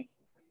people, right?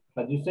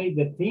 But you say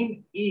the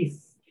team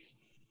is.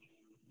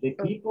 The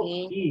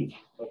people is.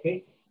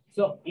 Okay.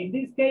 So in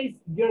this case,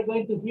 you're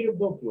going to hear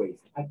both ways.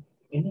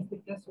 En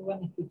este caso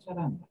van a escuchar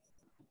ambas.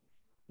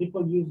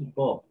 People use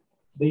both.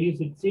 They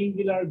use it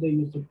singular, they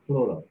use it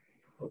plural.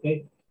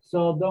 Okay.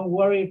 So don't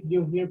worry if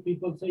you hear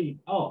people saying,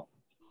 oh,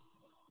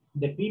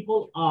 the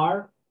people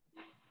are,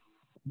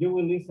 you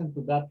will listen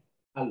to that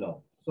a lot.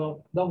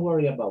 So don't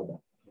worry about that.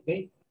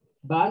 Okay.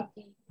 But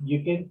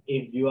you can,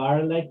 if you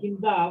are like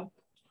in doubt,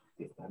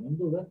 si están en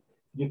duda,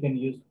 you can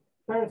use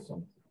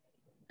persons.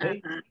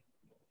 Okay.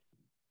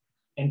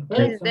 And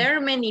persons, is there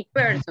many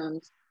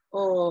persons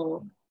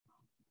or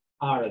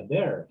are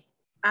there?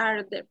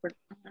 Are there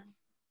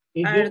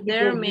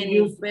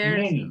many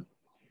persons?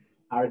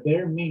 Are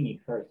there many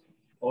persons?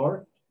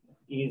 Or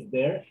is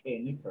there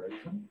any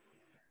person?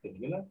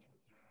 Singular?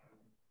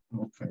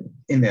 Okay.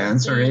 And the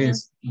answer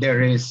is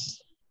there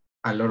is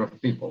a lot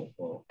of people.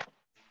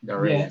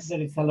 There is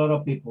a lot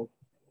of people.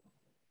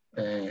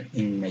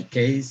 In my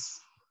case,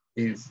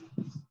 is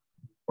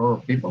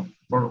 4 people.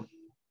 4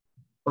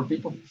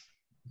 people.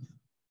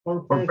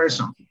 4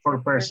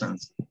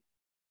 persons.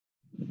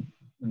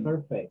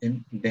 Perfect.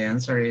 And the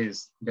answer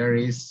is there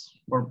is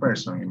 4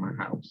 persons in my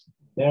house.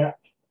 There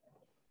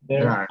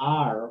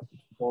are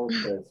 4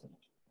 persons.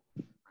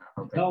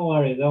 Okay. Don't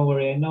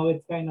worry. I know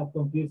it's kind of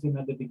confusing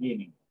at the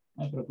beginning.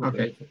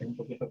 Okay.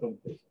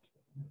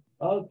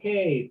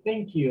 Okay,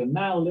 thank you.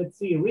 Now let's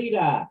see,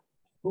 Rita,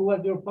 who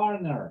was your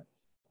partner?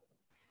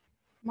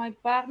 My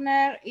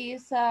partner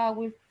is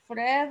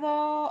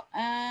Wilfredo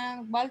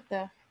and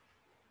Walter.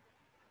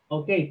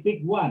 Okay,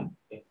 pick one.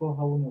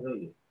 Escoja uno de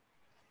ellos.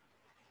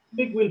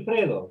 Pick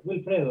Wilfredo.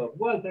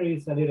 Walter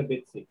is a little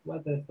bit sick.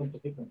 Walter está un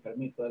poquito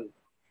enfermito. Él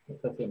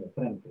está haciendo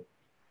frente.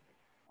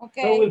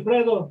 Okay. So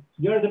Wilfredo,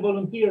 you're the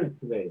volunteer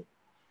today.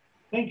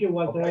 Thank you,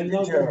 Walter. Okay, I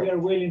know teacher. that you're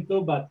willing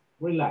to, but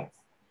relax.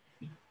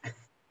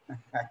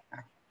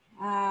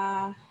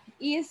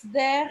 Is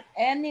there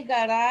any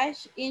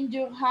garage in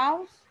your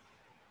house?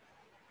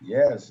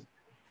 Yes,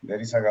 there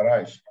is a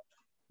garage.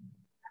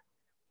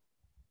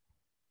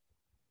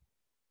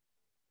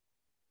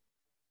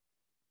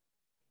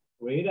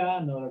 Rita,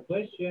 another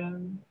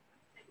question.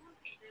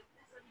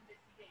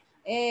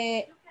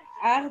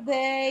 Are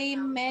there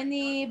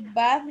many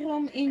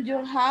bathrooms in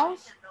your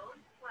house?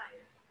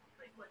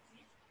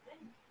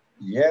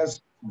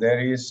 Yes,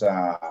 there is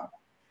a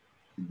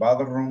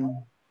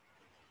bathroom.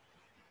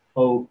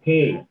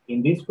 Okay,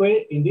 in this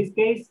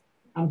case,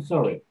 I'm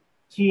sorry.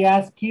 She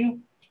asked you,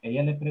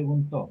 ella le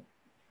preguntó,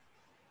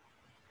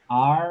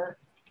 are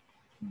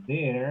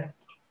there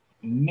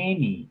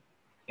many?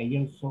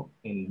 Ella usó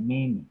el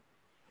many.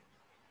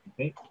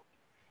 Okay.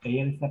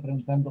 Ella le está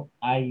preguntando,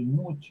 hay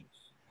muchos.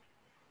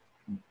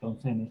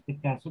 Entonces, en este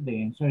caso,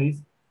 the answer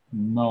is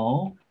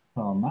no,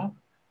 comma,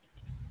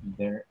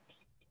 there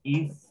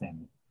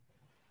isn't.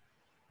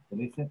 Usted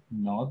dice,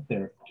 no,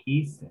 there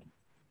isn't.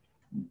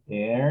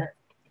 There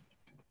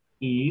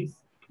is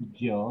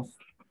just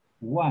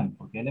one.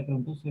 Porque él le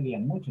preguntó si había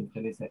muchos.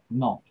 Usted dice,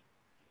 no,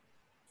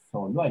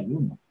 solo hay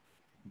uno.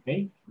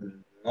 ¿Ok?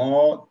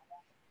 No,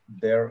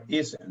 there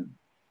isn't.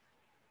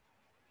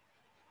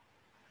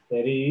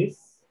 There is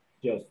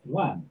just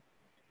one.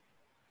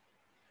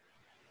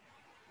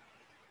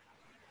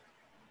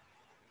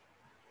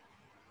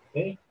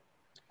 Okay.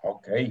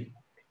 Okay.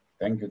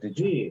 Thank you,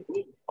 teacher. Sí.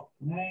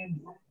 And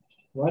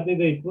what did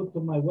they put to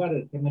my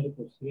water? ¿Qué me le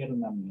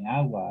pusieron a mi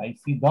agua? I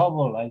see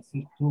double. I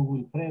see two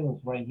Wilfredos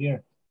right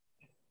here.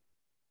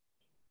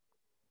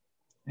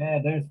 Yeah,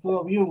 there's two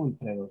of you,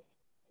 Wilfredos.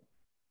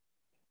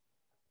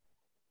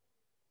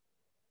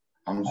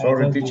 I'm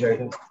sorry,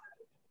 teacher.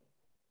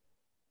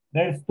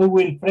 There's two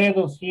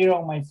Wilfredos here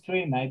on my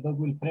screen. Hay dos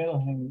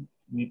Wilfredos en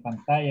mi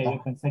pantalla. Yo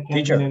pensé que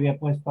alguien le había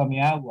puesto a mi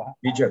agua.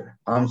 Teacher,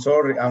 I'm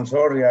sorry.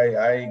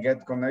 I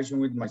get connection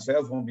with my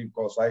cell phone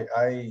because I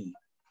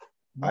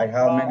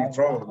have many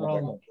troubles. No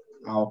problem.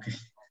 Okay.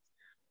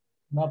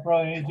 No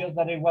problem. It's just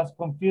that it was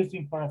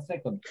confusing for a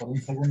second. Por un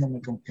segundo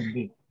me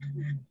confundí.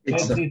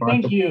 Let's see.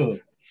 Thank you.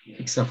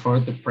 It's a for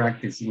the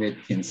practice with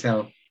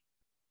himself.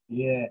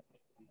 Yeah.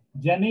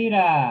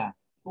 Janira,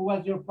 who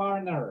was your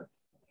partner?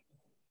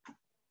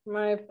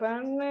 My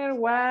partner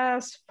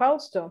was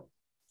Fausto.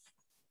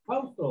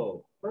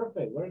 Fausto,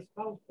 perfect. Where's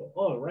Fausto?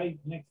 Oh, right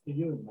next to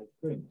you in my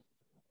screen.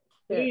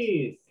 Yes.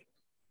 Please,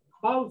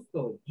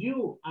 Fausto,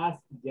 you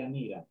ask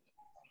Janira.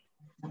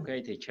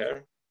 Okay,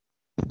 teacher.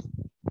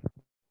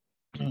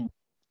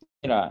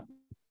 Mira,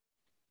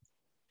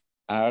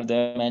 are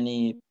there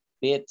many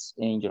pets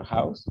in your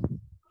house?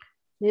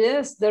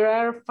 Yes, there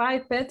are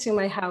 5 pets in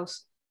my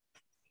house.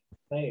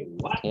 Say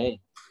what?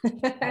 Okay.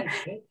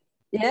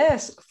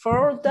 Yes,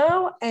 4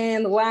 dogs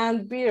and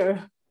 1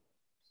 bear.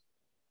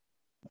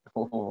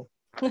 Oh,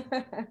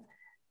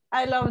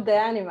 I love the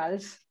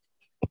animals.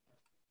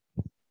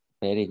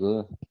 very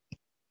good.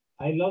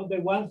 I love the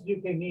ones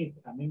you can eat.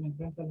 A mí me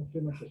encantan los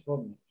que uno se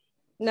come.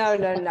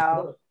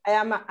 No. I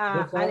am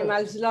an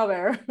animals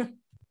lover.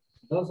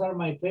 Those are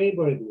my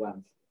favorite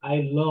ones.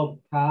 I love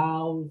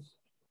cows,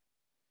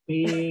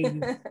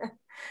 pigs.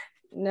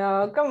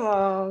 No, come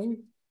on.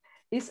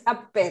 It's a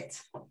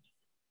pet.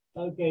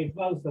 Okay,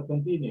 Fausto,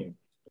 continue.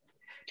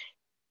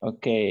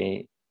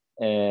 Okay,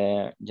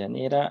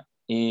 Janira,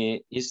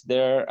 is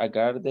there a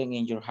garden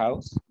in your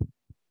house?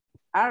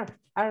 Are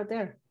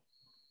there?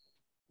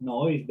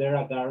 No, is there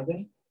a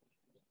garden?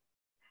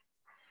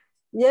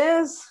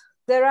 Yes,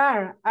 there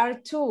are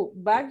 2,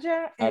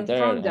 backyard and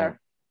front yard.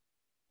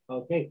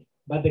 Okay,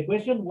 but the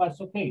question was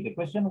okay. The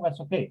question was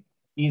okay.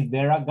 Is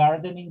there a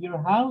garden in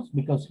your house?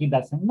 Because he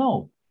doesn't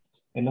know.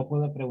 Él lo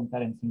puede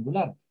preguntar en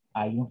singular.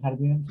 ¿Hay un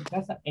jardín en su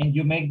casa? And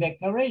you make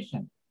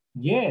declaration.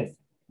 Yes,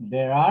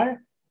 there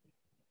are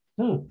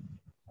 2.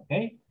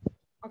 Okay.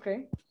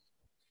 Okay.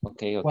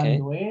 Okay.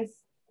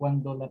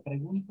 Cuando la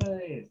pregunta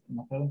es,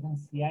 nos preguntan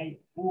si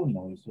hay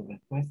uno y su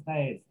respuesta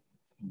es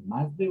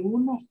más de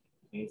uno,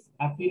 es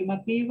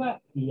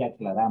afirmativa y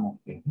aclaramos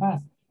que es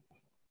más.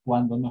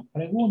 Cuando nos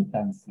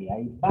preguntan si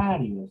hay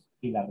varios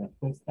y la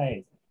respuesta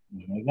es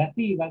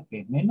negativa, que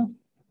es menos,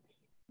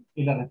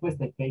 y la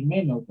respuesta es que hay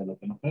menos de lo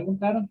que nos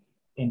preguntaron,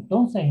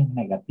 entonces es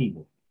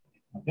negativo.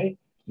 ¿Ok?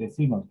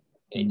 Decimos,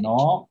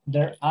 no,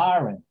 there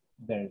aren't.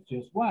 There's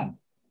just one.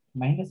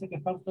 Imagínense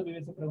que Fausto le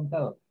hubiese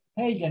preguntado,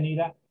 hey,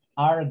 Janira,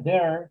 are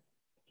there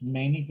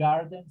many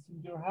gardens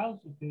in your house?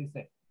 Usted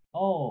dice,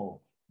 oh,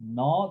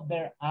 no,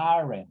 there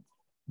aren't.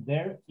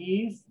 There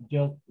is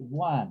just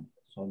one.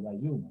 Solo hay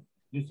uno.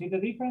 You see the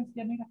difference,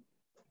 Janira?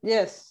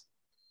 Yes,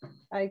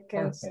 I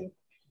can see.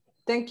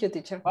 Thank you,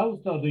 teacher.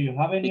 Fausto, do you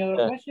have any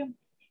other question?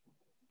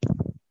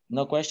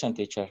 No question,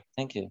 teacher.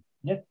 Thank you.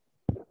 Yep.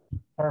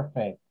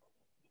 Perfect.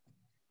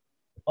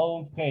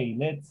 Okay,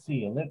 let's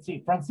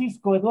see.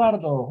 Francisco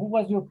Eduardo, who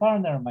was your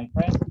partner, my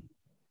friend?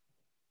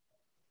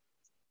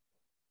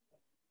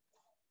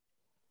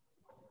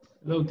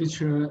 Hello,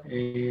 teacher.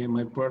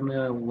 My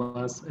partner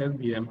was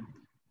Elvia.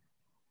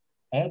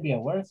 Elvia,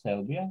 where's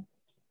Elvia?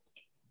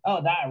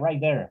 Oh, that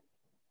right there.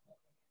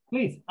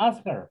 Please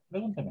ask her.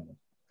 Pregúntame.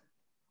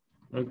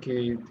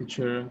 Okay,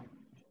 teacher.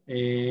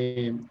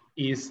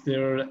 Is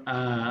there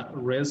a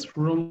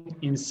restroom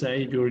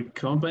inside your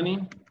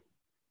company?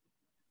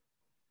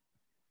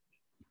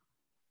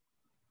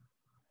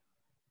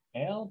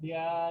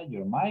 Elvia,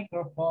 your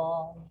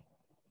microphone.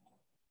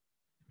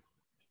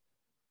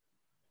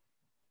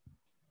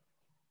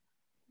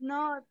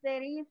 No,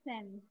 there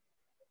isn't.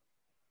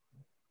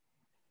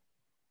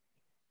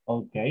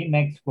 Okay,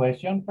 next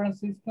question,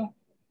 Francisco.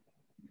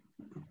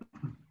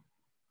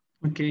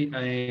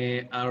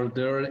 Okay, are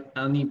there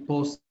any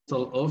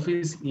postal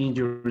office in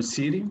your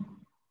city?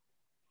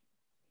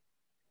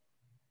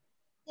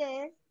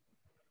 Yes,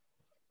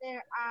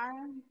 there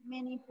are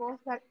many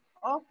postal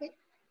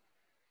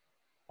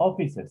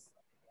offices.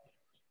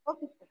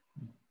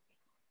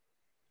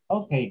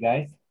 Okay,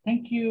 guys,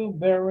 thank you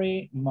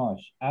very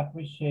much.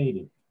 Appreciate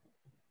it.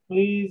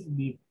 Please,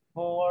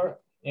 before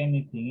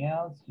anything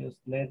else, just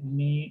let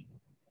me,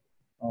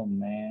 oh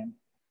man.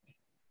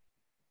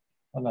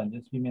 Hold on,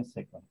 just give me a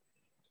second.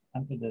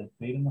 Antes de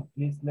despedirnos,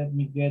 please let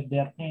me get the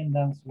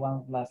attendance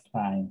one last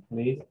time,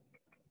 please.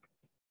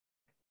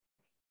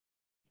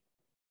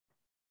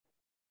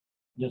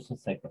 Just a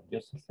second,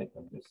 just a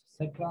second, just a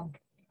second.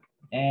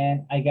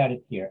 And I got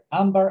it here.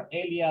 Amber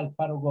Elia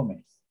Alfaro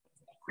Gómez.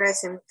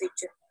 Present,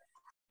 teacher.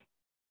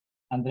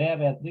 Andrea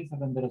Beatriz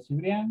Rendero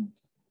Cibrián.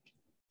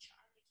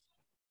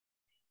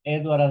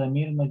 Eduardo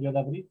Ademir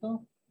Noyola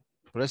Brito.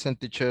 Present,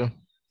 teacher.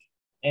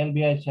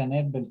 Elvia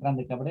Chanet Beltrán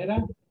de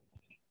Cabrera.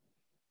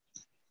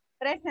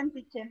 Present,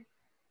 teacher.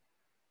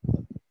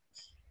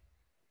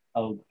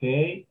 Ok.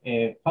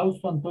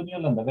 Fausto Antonio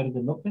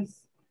Landaverde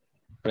López.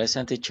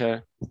 Present,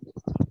 teacher.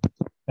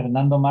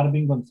 Fernando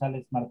Marvin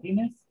González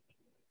Martínez.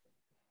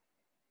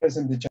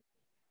 Present, teacher.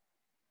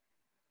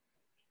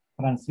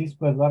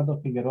 Francisco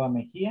Eduardo Figueroa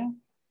Mejía.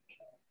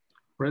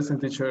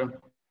 Present,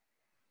 teacher.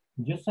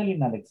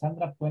 Jocelyn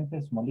Alexandra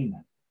Fuentes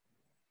Molina.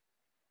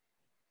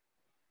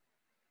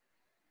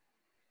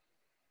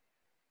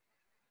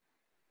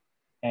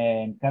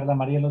 Carla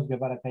Marielos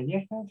Guevara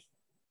Callejas.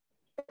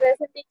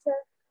 Present, teacher.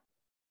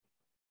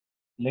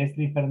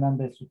 Leslie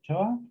Fernández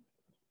Uchoa.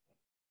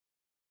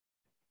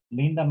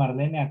 Linda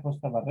Marlene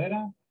Acosta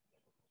Barrera.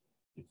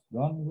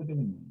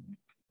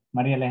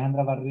 María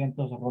Alejandra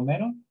Barrientos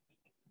Romero.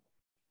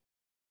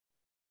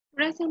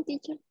 Present,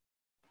 teacher.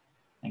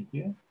 Thank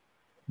you.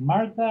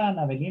 Marta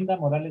Ana Belinda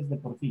Morales de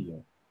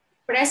Portillo.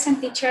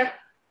 Present, teacher.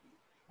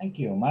 Thank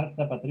you.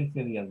 Marta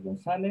Patricia Díaz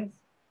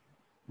González.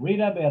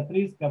 Rita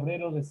Beatriz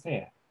Cabrero de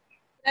Sea.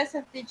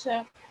 Present,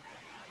 teacher.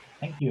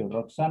 Thank you.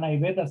 Roxana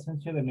Ivette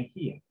Asensio de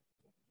Mejía.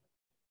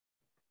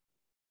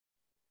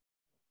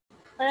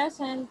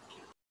 Present.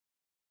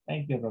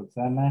 Thank you,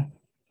 Roxana.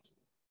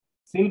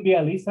 Silvia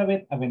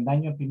Elizabeth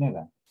Avendaño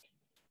Pineda.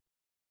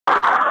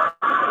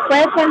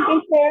 Present,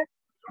 teacher.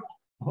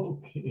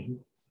 Okay.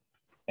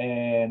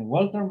 And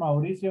Walter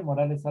Mauricio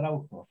Morales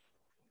Araujo.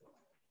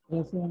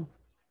 Present.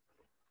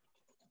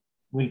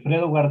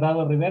 Wilfredo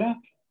Guardado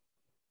Rivera.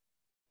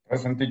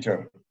 Present,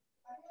 teacher.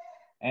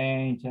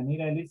 And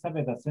Chanira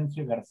Elizabeth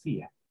Asensio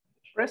García.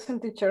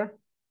 Present, teacher.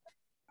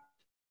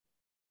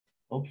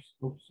 Oops.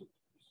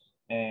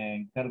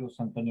 And Carlos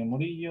Antonio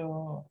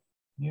Murillo.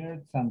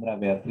 Here. Sandra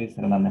Beatriz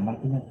Hernández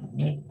Martínez.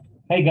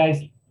 Hey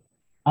guys,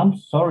 I'm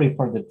sorry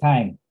for the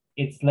time.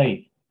 It's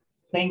late.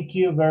 Thank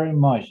you very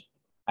much.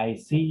 I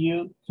see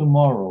you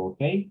tomorrow,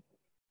 okay?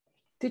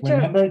 Teacher.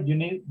 Remember, you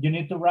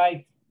need to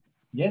write.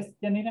 Yes,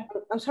 Janira?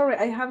 I'm sorry,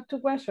 I have two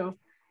questions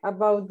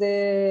about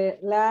the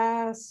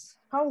last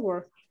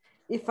homework.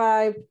 If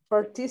I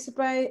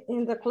participate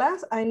in the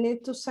class, I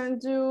need to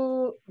send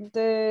you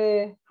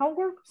the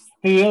homework?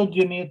 Still,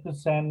 you need to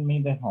send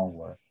me the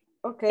homework.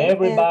 Okay.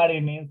 Everybody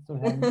needs to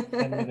send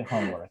me the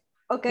homework.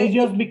 Okay.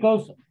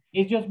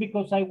 It's just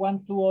because I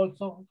want to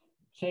also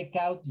check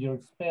out your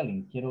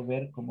spelling. Quiero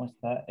ver cómo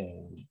está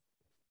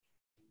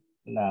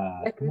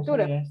la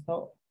escritura. ¿cómo sería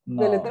esto?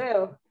 No.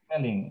 Deletreo.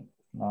 Spelling.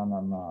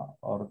 No.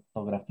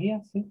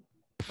 Ortografía, sí.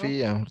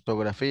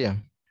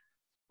 Ortografía.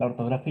 La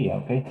ortografía,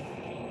 okay.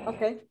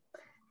 Okay.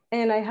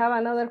 And I have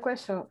another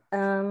question.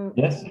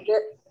 Yes.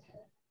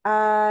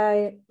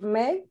 I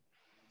made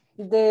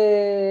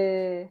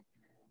the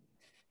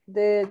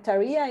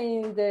tarea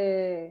in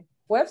the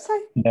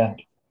website. Yeah.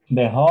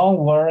 The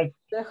homework.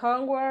 The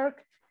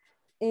homework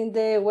in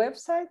the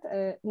website,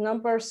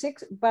 number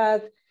 6,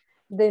 but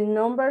the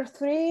number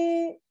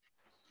 3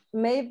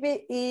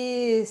 maybe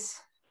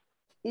is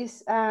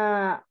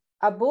a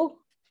book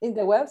in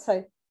the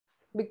website,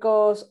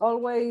 because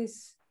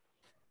always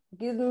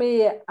give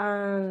me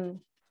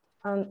an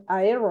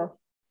error.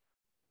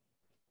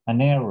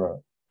 An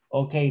error.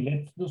 Okay,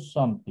 let's do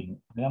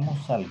something.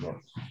 Veamos algo.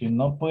 Si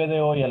no puede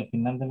hoy al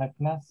final de la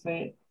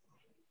clase,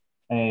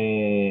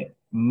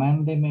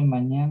 mándeme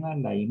mañana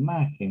la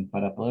imagen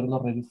para poderlo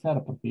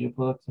revisar, porque yo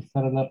puedo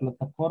accesar a la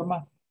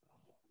plataforma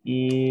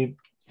y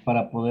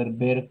para poder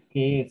ver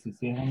que si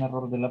es un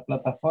error de la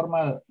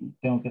plataforma,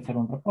 tengo que hacer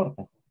un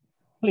reporte.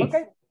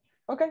 Please.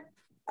 Okay.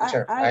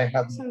 Sure, I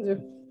have.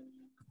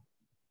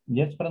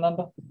 Yes,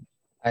 Fernando?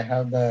 I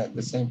have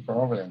the same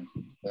problem.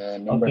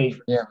 Okay.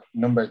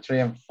 Number 3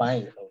 and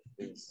 5 of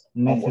this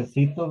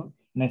homework.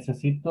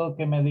 Necesito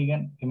que me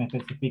digan, que me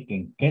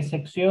especifiquen qué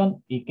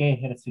sección y qué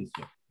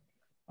ejercicio.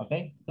 Ok,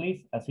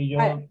 please, así yo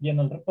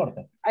lleno el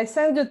reporte. I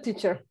send you,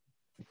 teacher.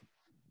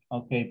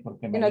 Ok,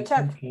 porque me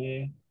dicen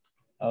que...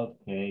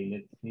 Ok,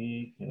 let's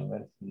see. Quiero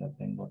ver si la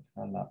tengo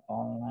acá, la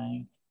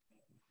online.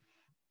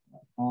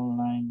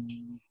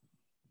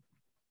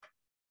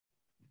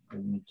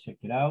 Let me check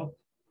it out.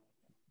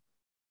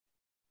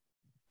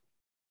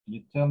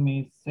 You tell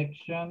me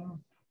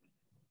section.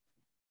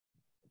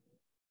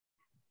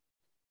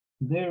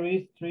 There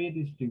is 3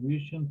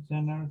 distribution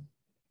centers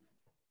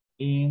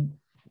in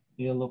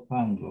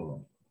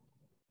Ilopango.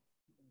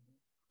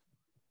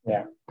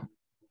 Yeah.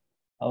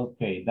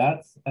 Okay,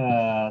 that's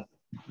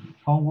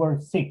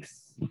Homework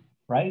 6,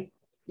 right?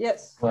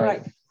 Yes,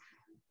 Right. right.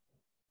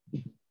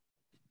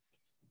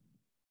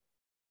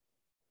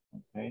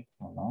 Okay,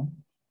 hold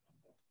on.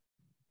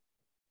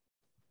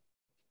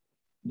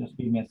 Just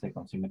give me a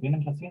second. Si me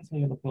tienen paciencia,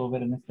 yo lo puedo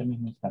ver en este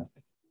mismo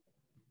instante.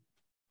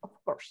 Of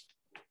course.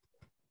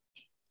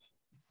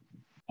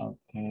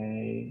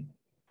 Okay.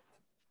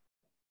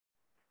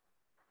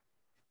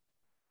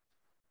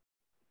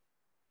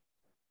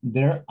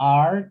 There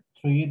are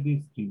 3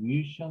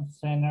 distribution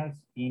centers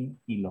in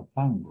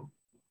Ilopango.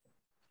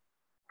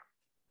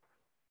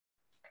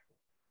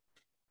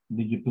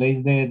 Did you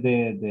place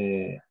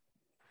the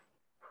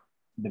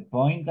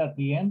point at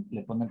the end?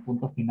 ¿Le pone el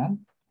punto final?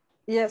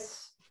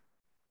 Yes.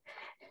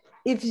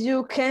 If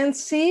you can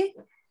see,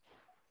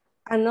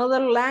 another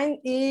line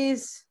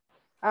is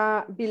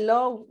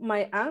below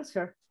my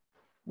answer,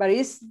 but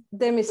it's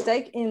the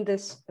mistake in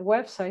this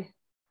website.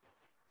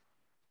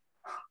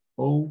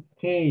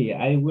 Okay,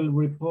 I will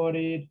report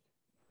it.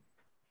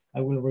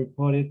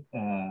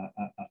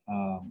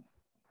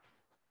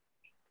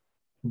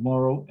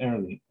 Tomorrow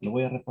early. Lo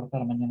voy a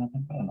reportar mañana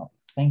temprano.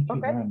 Thank you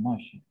very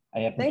much. I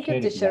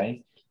appreciate it,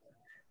 guys.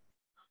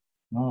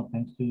 No,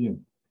 thanks to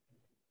you.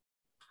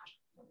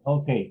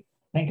 Okay,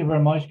 thank you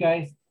very much,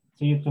 guys.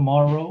 See you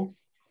tomorrow.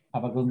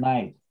 Have a good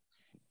night.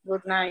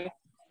 Good night.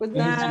 Good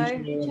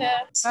night.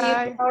 See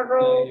you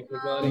tomorrow.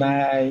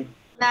 Bye.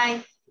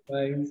 Night.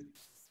 Bye.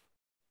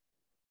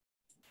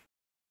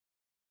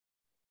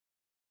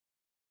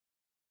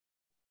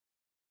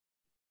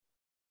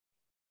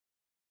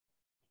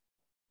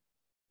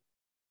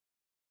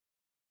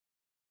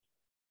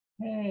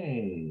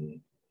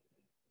 Hey.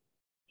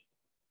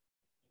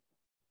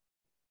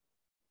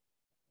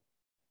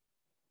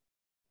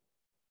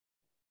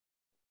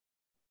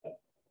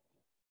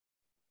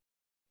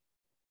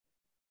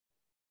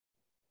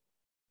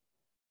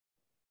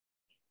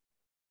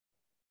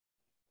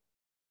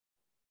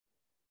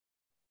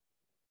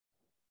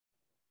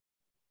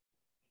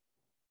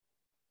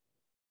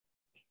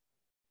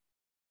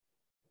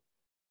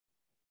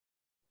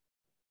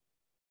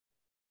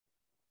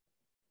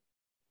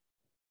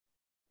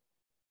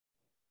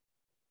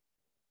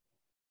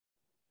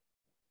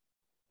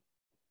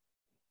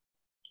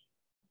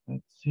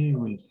 Let's see,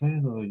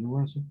 Wilfredo, you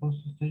were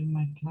supposed to stay in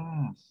my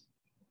class.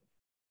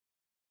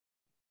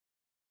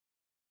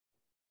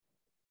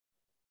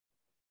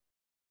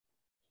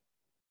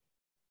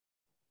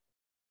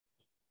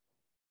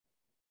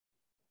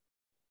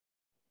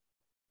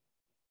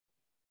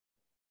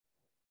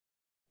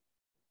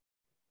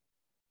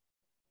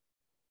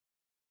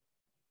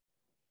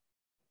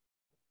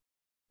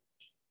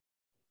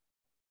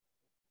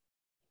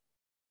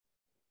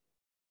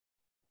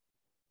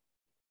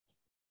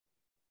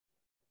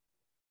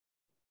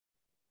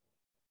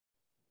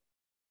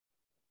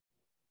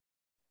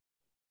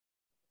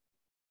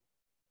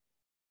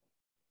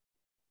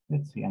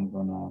 Let's see, I'm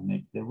gonna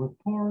make the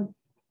report.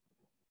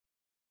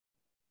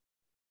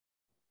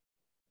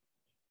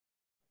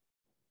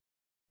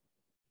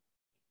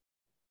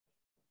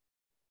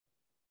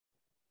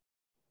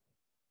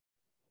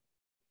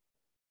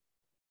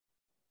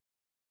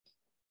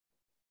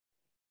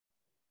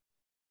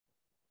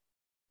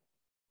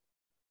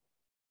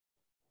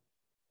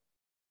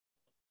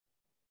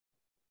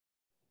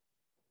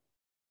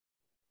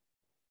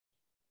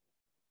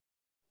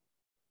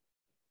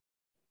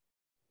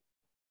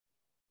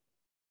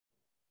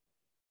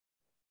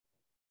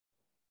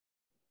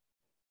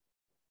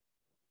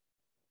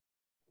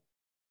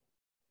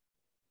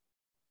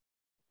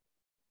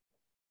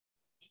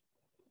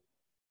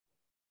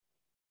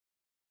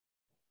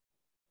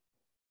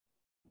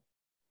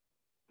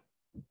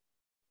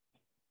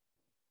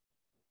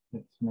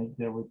 Let's make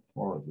the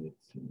report,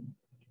 let's see.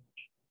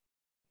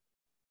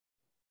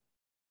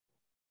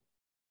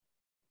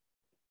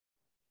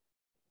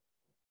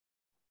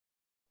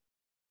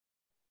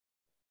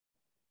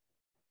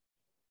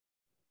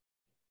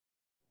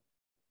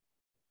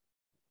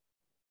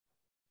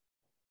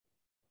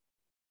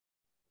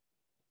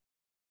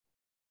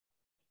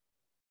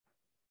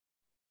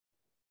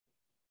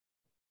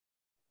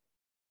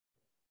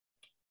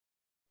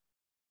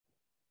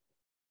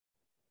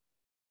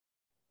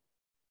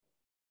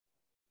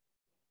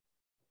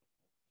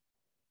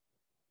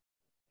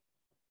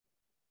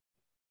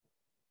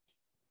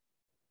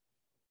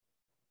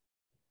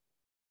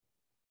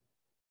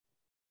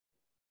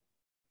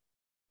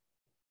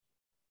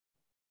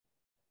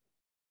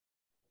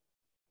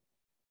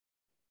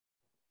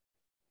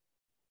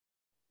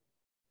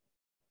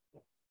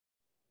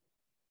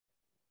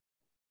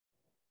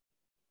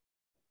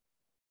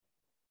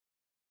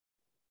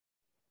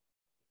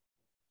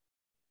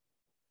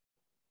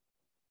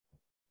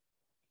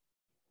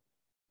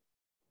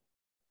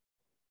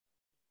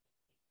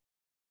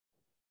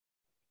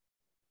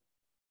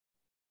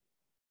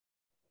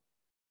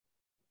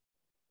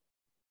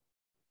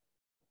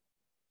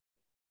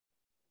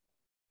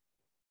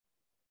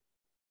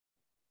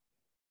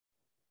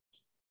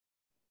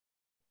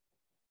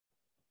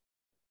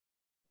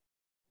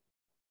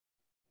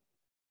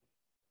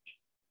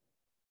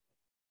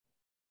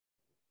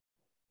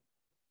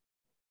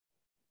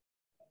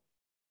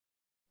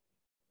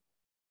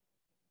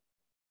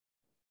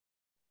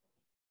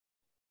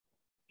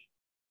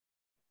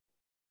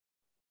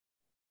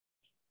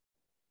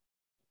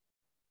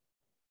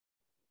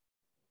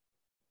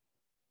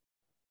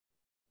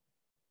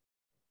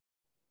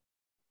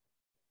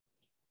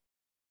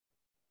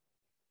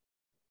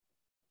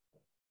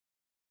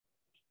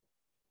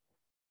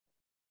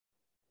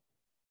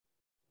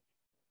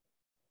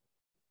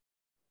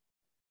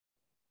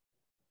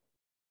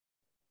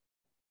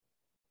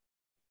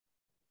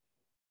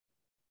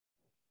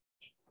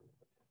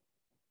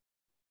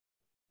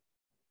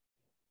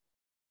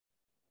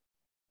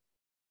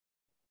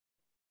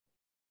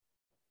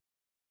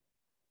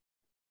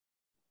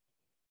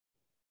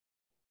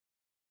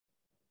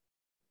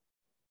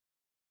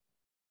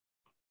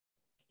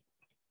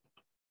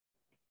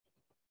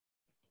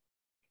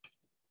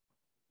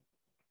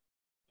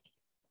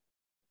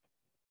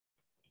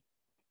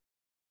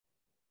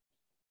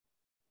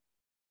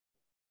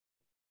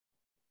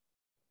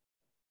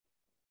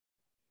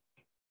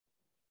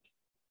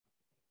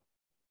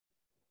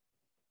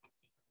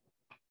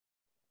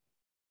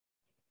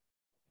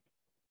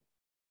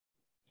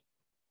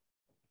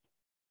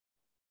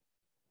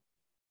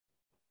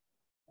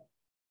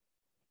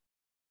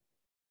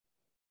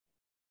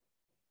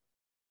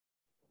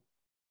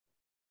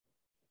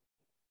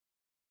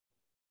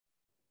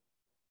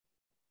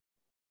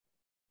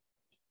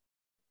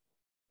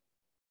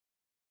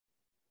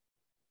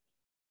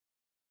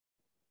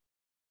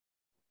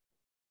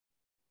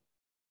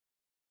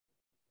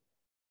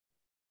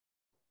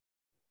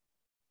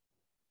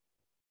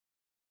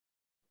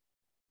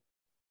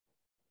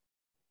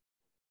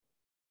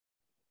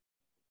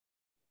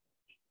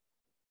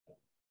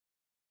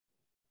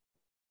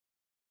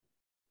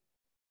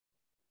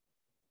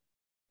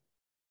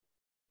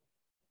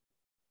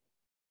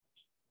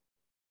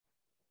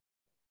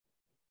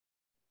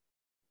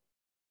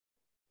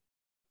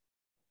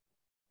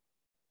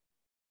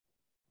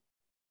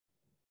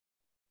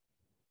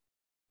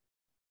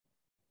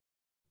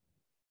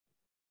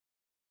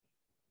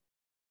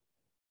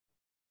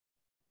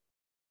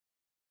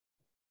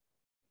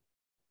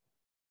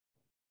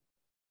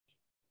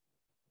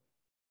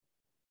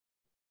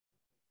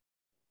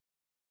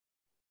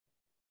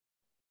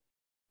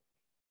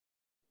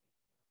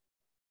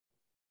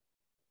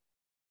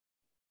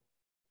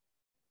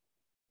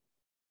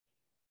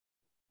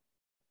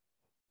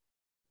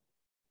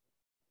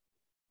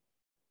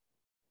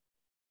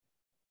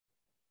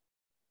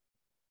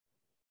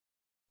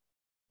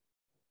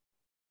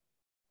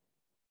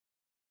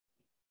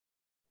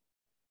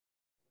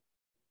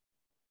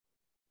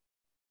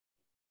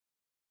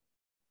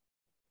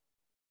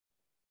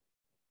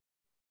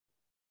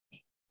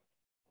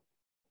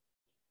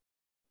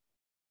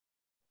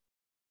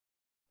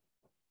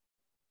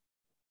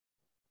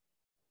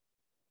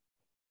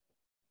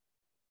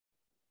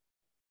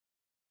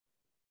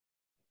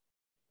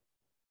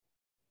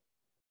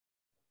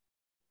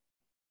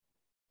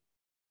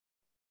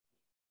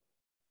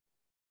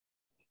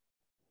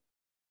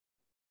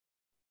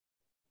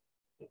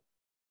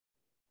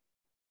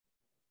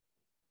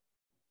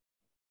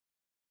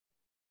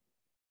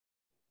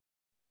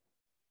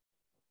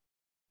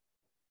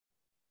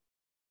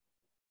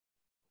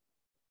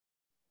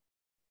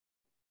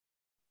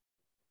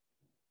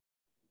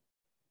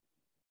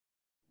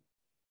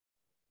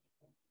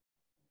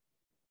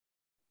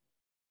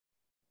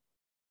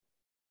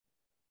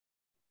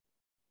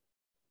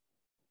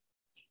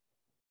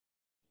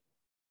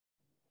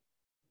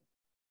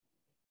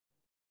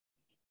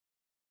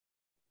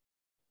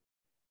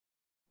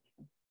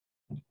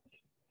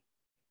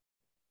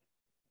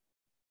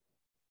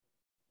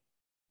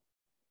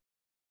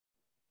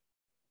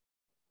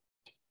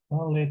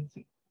 So let's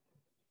see.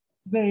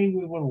 Today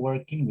we were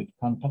working with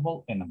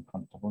countable and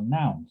uncountable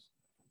nouns.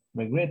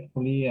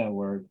 Regretfully,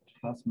 our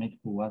classmate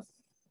who was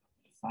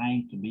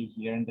assigned to be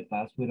here in the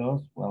class with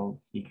us, well,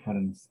 he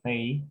couldn't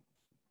stay.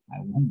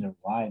 I wonder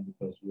why,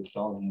 because we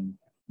told him,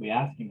 we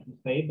asked him to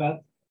stay,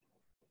 but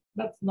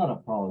that's not a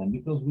problem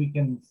because we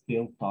can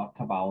still talk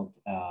about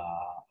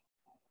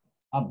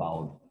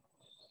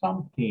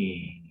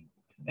something.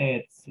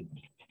 Let's see.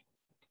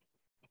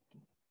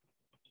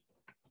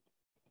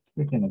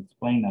 We can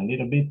explain a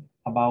little bit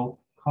about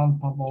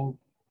countable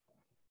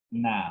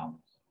nouns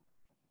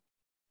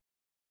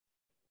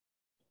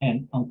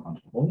and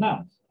uncountable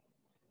nouns.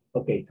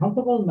 Okay,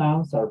 countable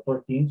nouns are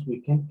for things we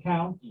can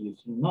count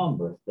using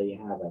numbers. They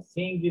have a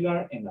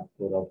singular and a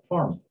plural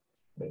form.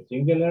 The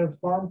singular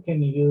form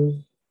can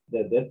use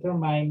the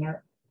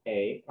determiner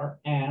a or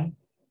an.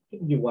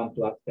 If you want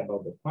to ask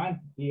about the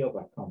quantity of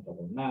a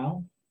countable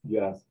noun,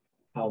 you ask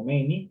how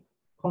many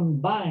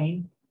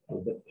combined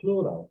with the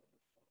plural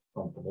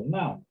countable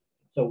noun.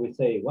 So we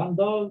say 1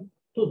 dog,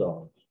 2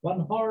 dogs, 1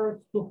 horse,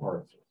 2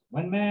 horses,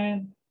 1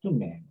 man, 2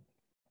 men,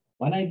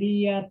 1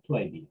 idea, 2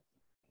 ideas.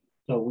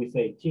 So we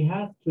say she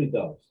has 3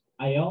 dogs.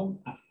 I own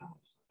a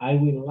house. I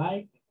will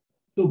like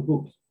 2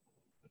 books.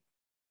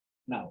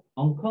 Now,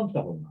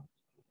 uncountable nouns.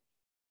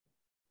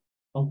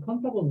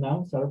 Uncountable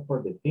nouns are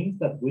for the things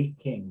that we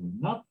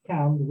cannot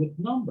count with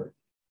numbers.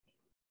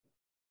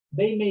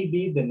 They may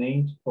be the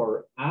names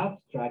for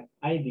abstract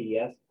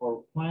ideas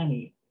or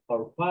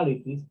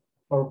qualities,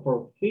 or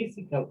for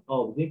physical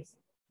objects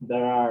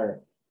that are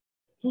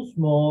too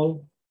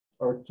small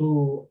or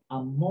too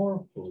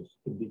amorphous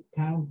to be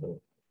counted.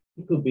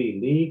 It could be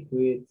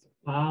liquids,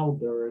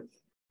 powders,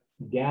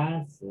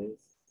 gases,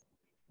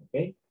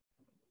 okay?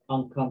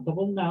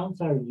 Uncountable nouns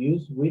are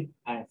used with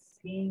a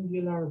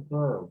singular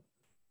verb.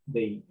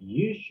 They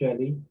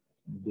usually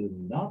do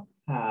not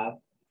have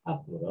a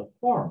plural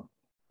form.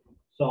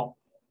 So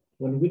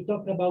when we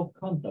talk about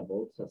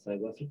countables, as I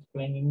was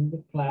explaining in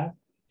the class,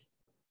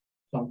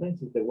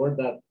 sometimes it's the word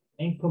that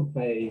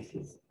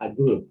encompasses a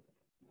group.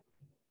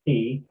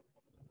 Tea,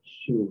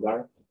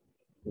 sugar,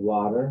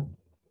 water,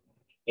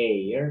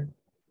 air,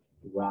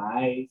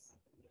 rice,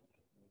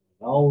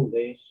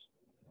 knowledge,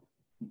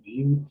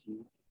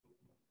 beauty,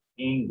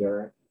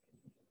 anger,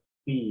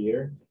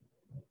 fear,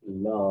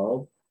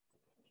 love,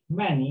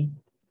 money,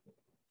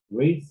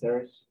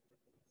 research,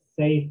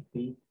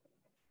 safety,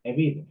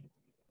 evidence.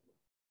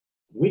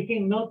 We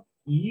cannot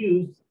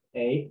use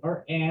a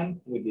or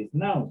an with this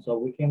noun, so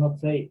we cannot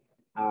say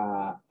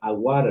a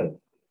water.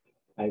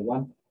 I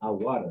want a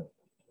water,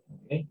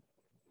 okay?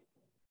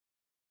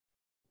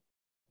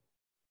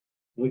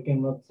 We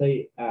cannot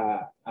say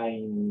I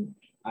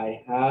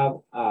have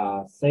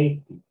a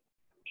safety.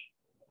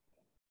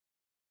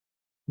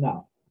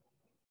 Now,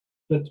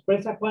 to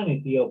express a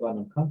quantity of an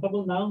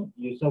uncountable noun,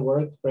 use a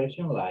word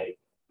expression like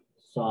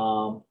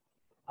some,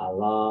 a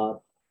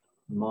lot,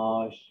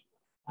 much,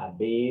 a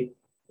bit,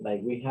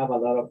 like we have a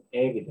lot of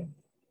evidence.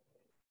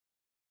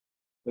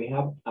 I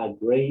have a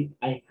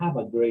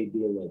great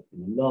deal of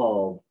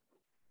love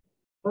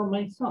for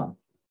my son,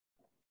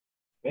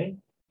 okay?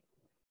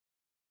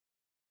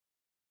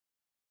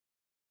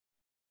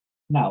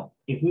 Now,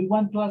 if we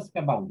want to ask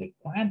about the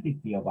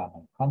quantity of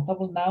an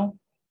uncountable noun,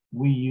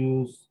 we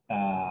use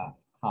how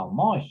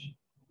much.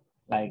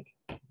 Like,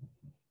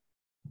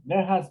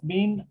 there has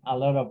been a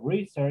lot of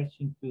research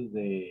into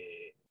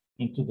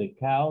the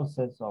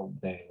causes of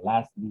the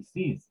last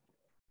disease.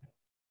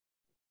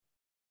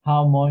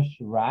 How much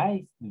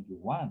rice do you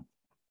want?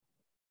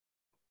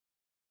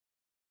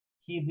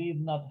 He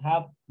did not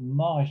have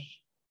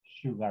much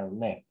sugar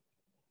left.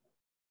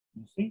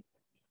 You see,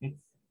 it's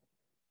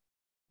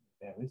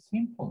very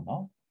simple,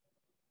 no?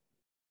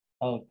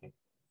 Okay.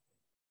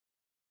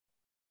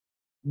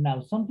 Now,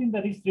 something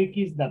that is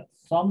tricky is that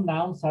some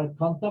nouns are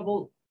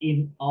countable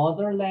in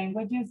other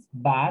languages,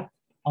 but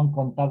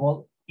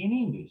uncountable in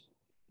English.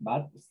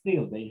 But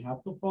still, they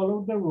have to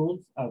follow the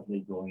rules as they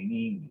go in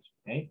English,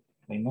 okay?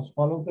 They must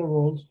follow the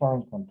rules for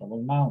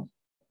uncountable nouns.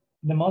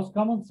 The most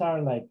common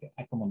are like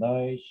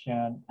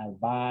accommodation,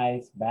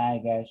 advice,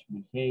 baggage,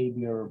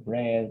 behavior,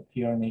 bread,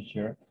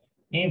 furniture,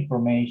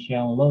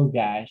 information,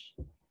 luggage,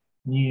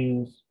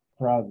 news,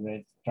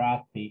 progress,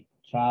 traffic,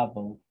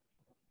 travel,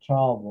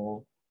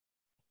 trouble,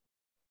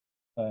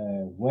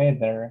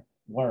 weather,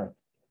 work.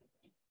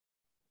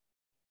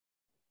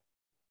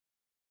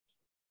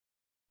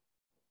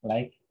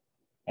 Like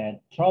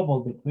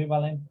trouble, the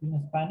equivalent in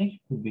Spanish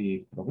could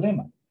be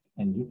problema.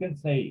 And you can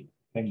say,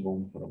 tengo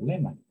un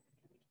problema.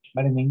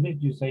 But in English,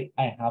 you say,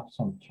 I have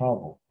some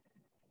trouble.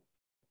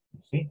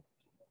 You see,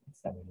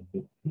 it's a little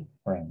bit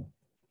different.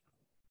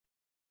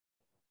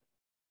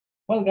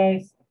 Well,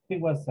 guys, it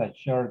was a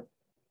short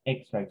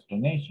extra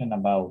explanation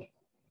about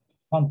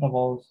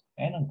countables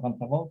and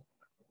uncountables.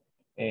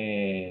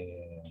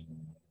 See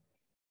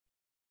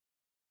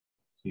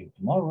you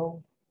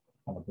tomorrow.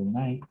 Have a good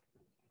night.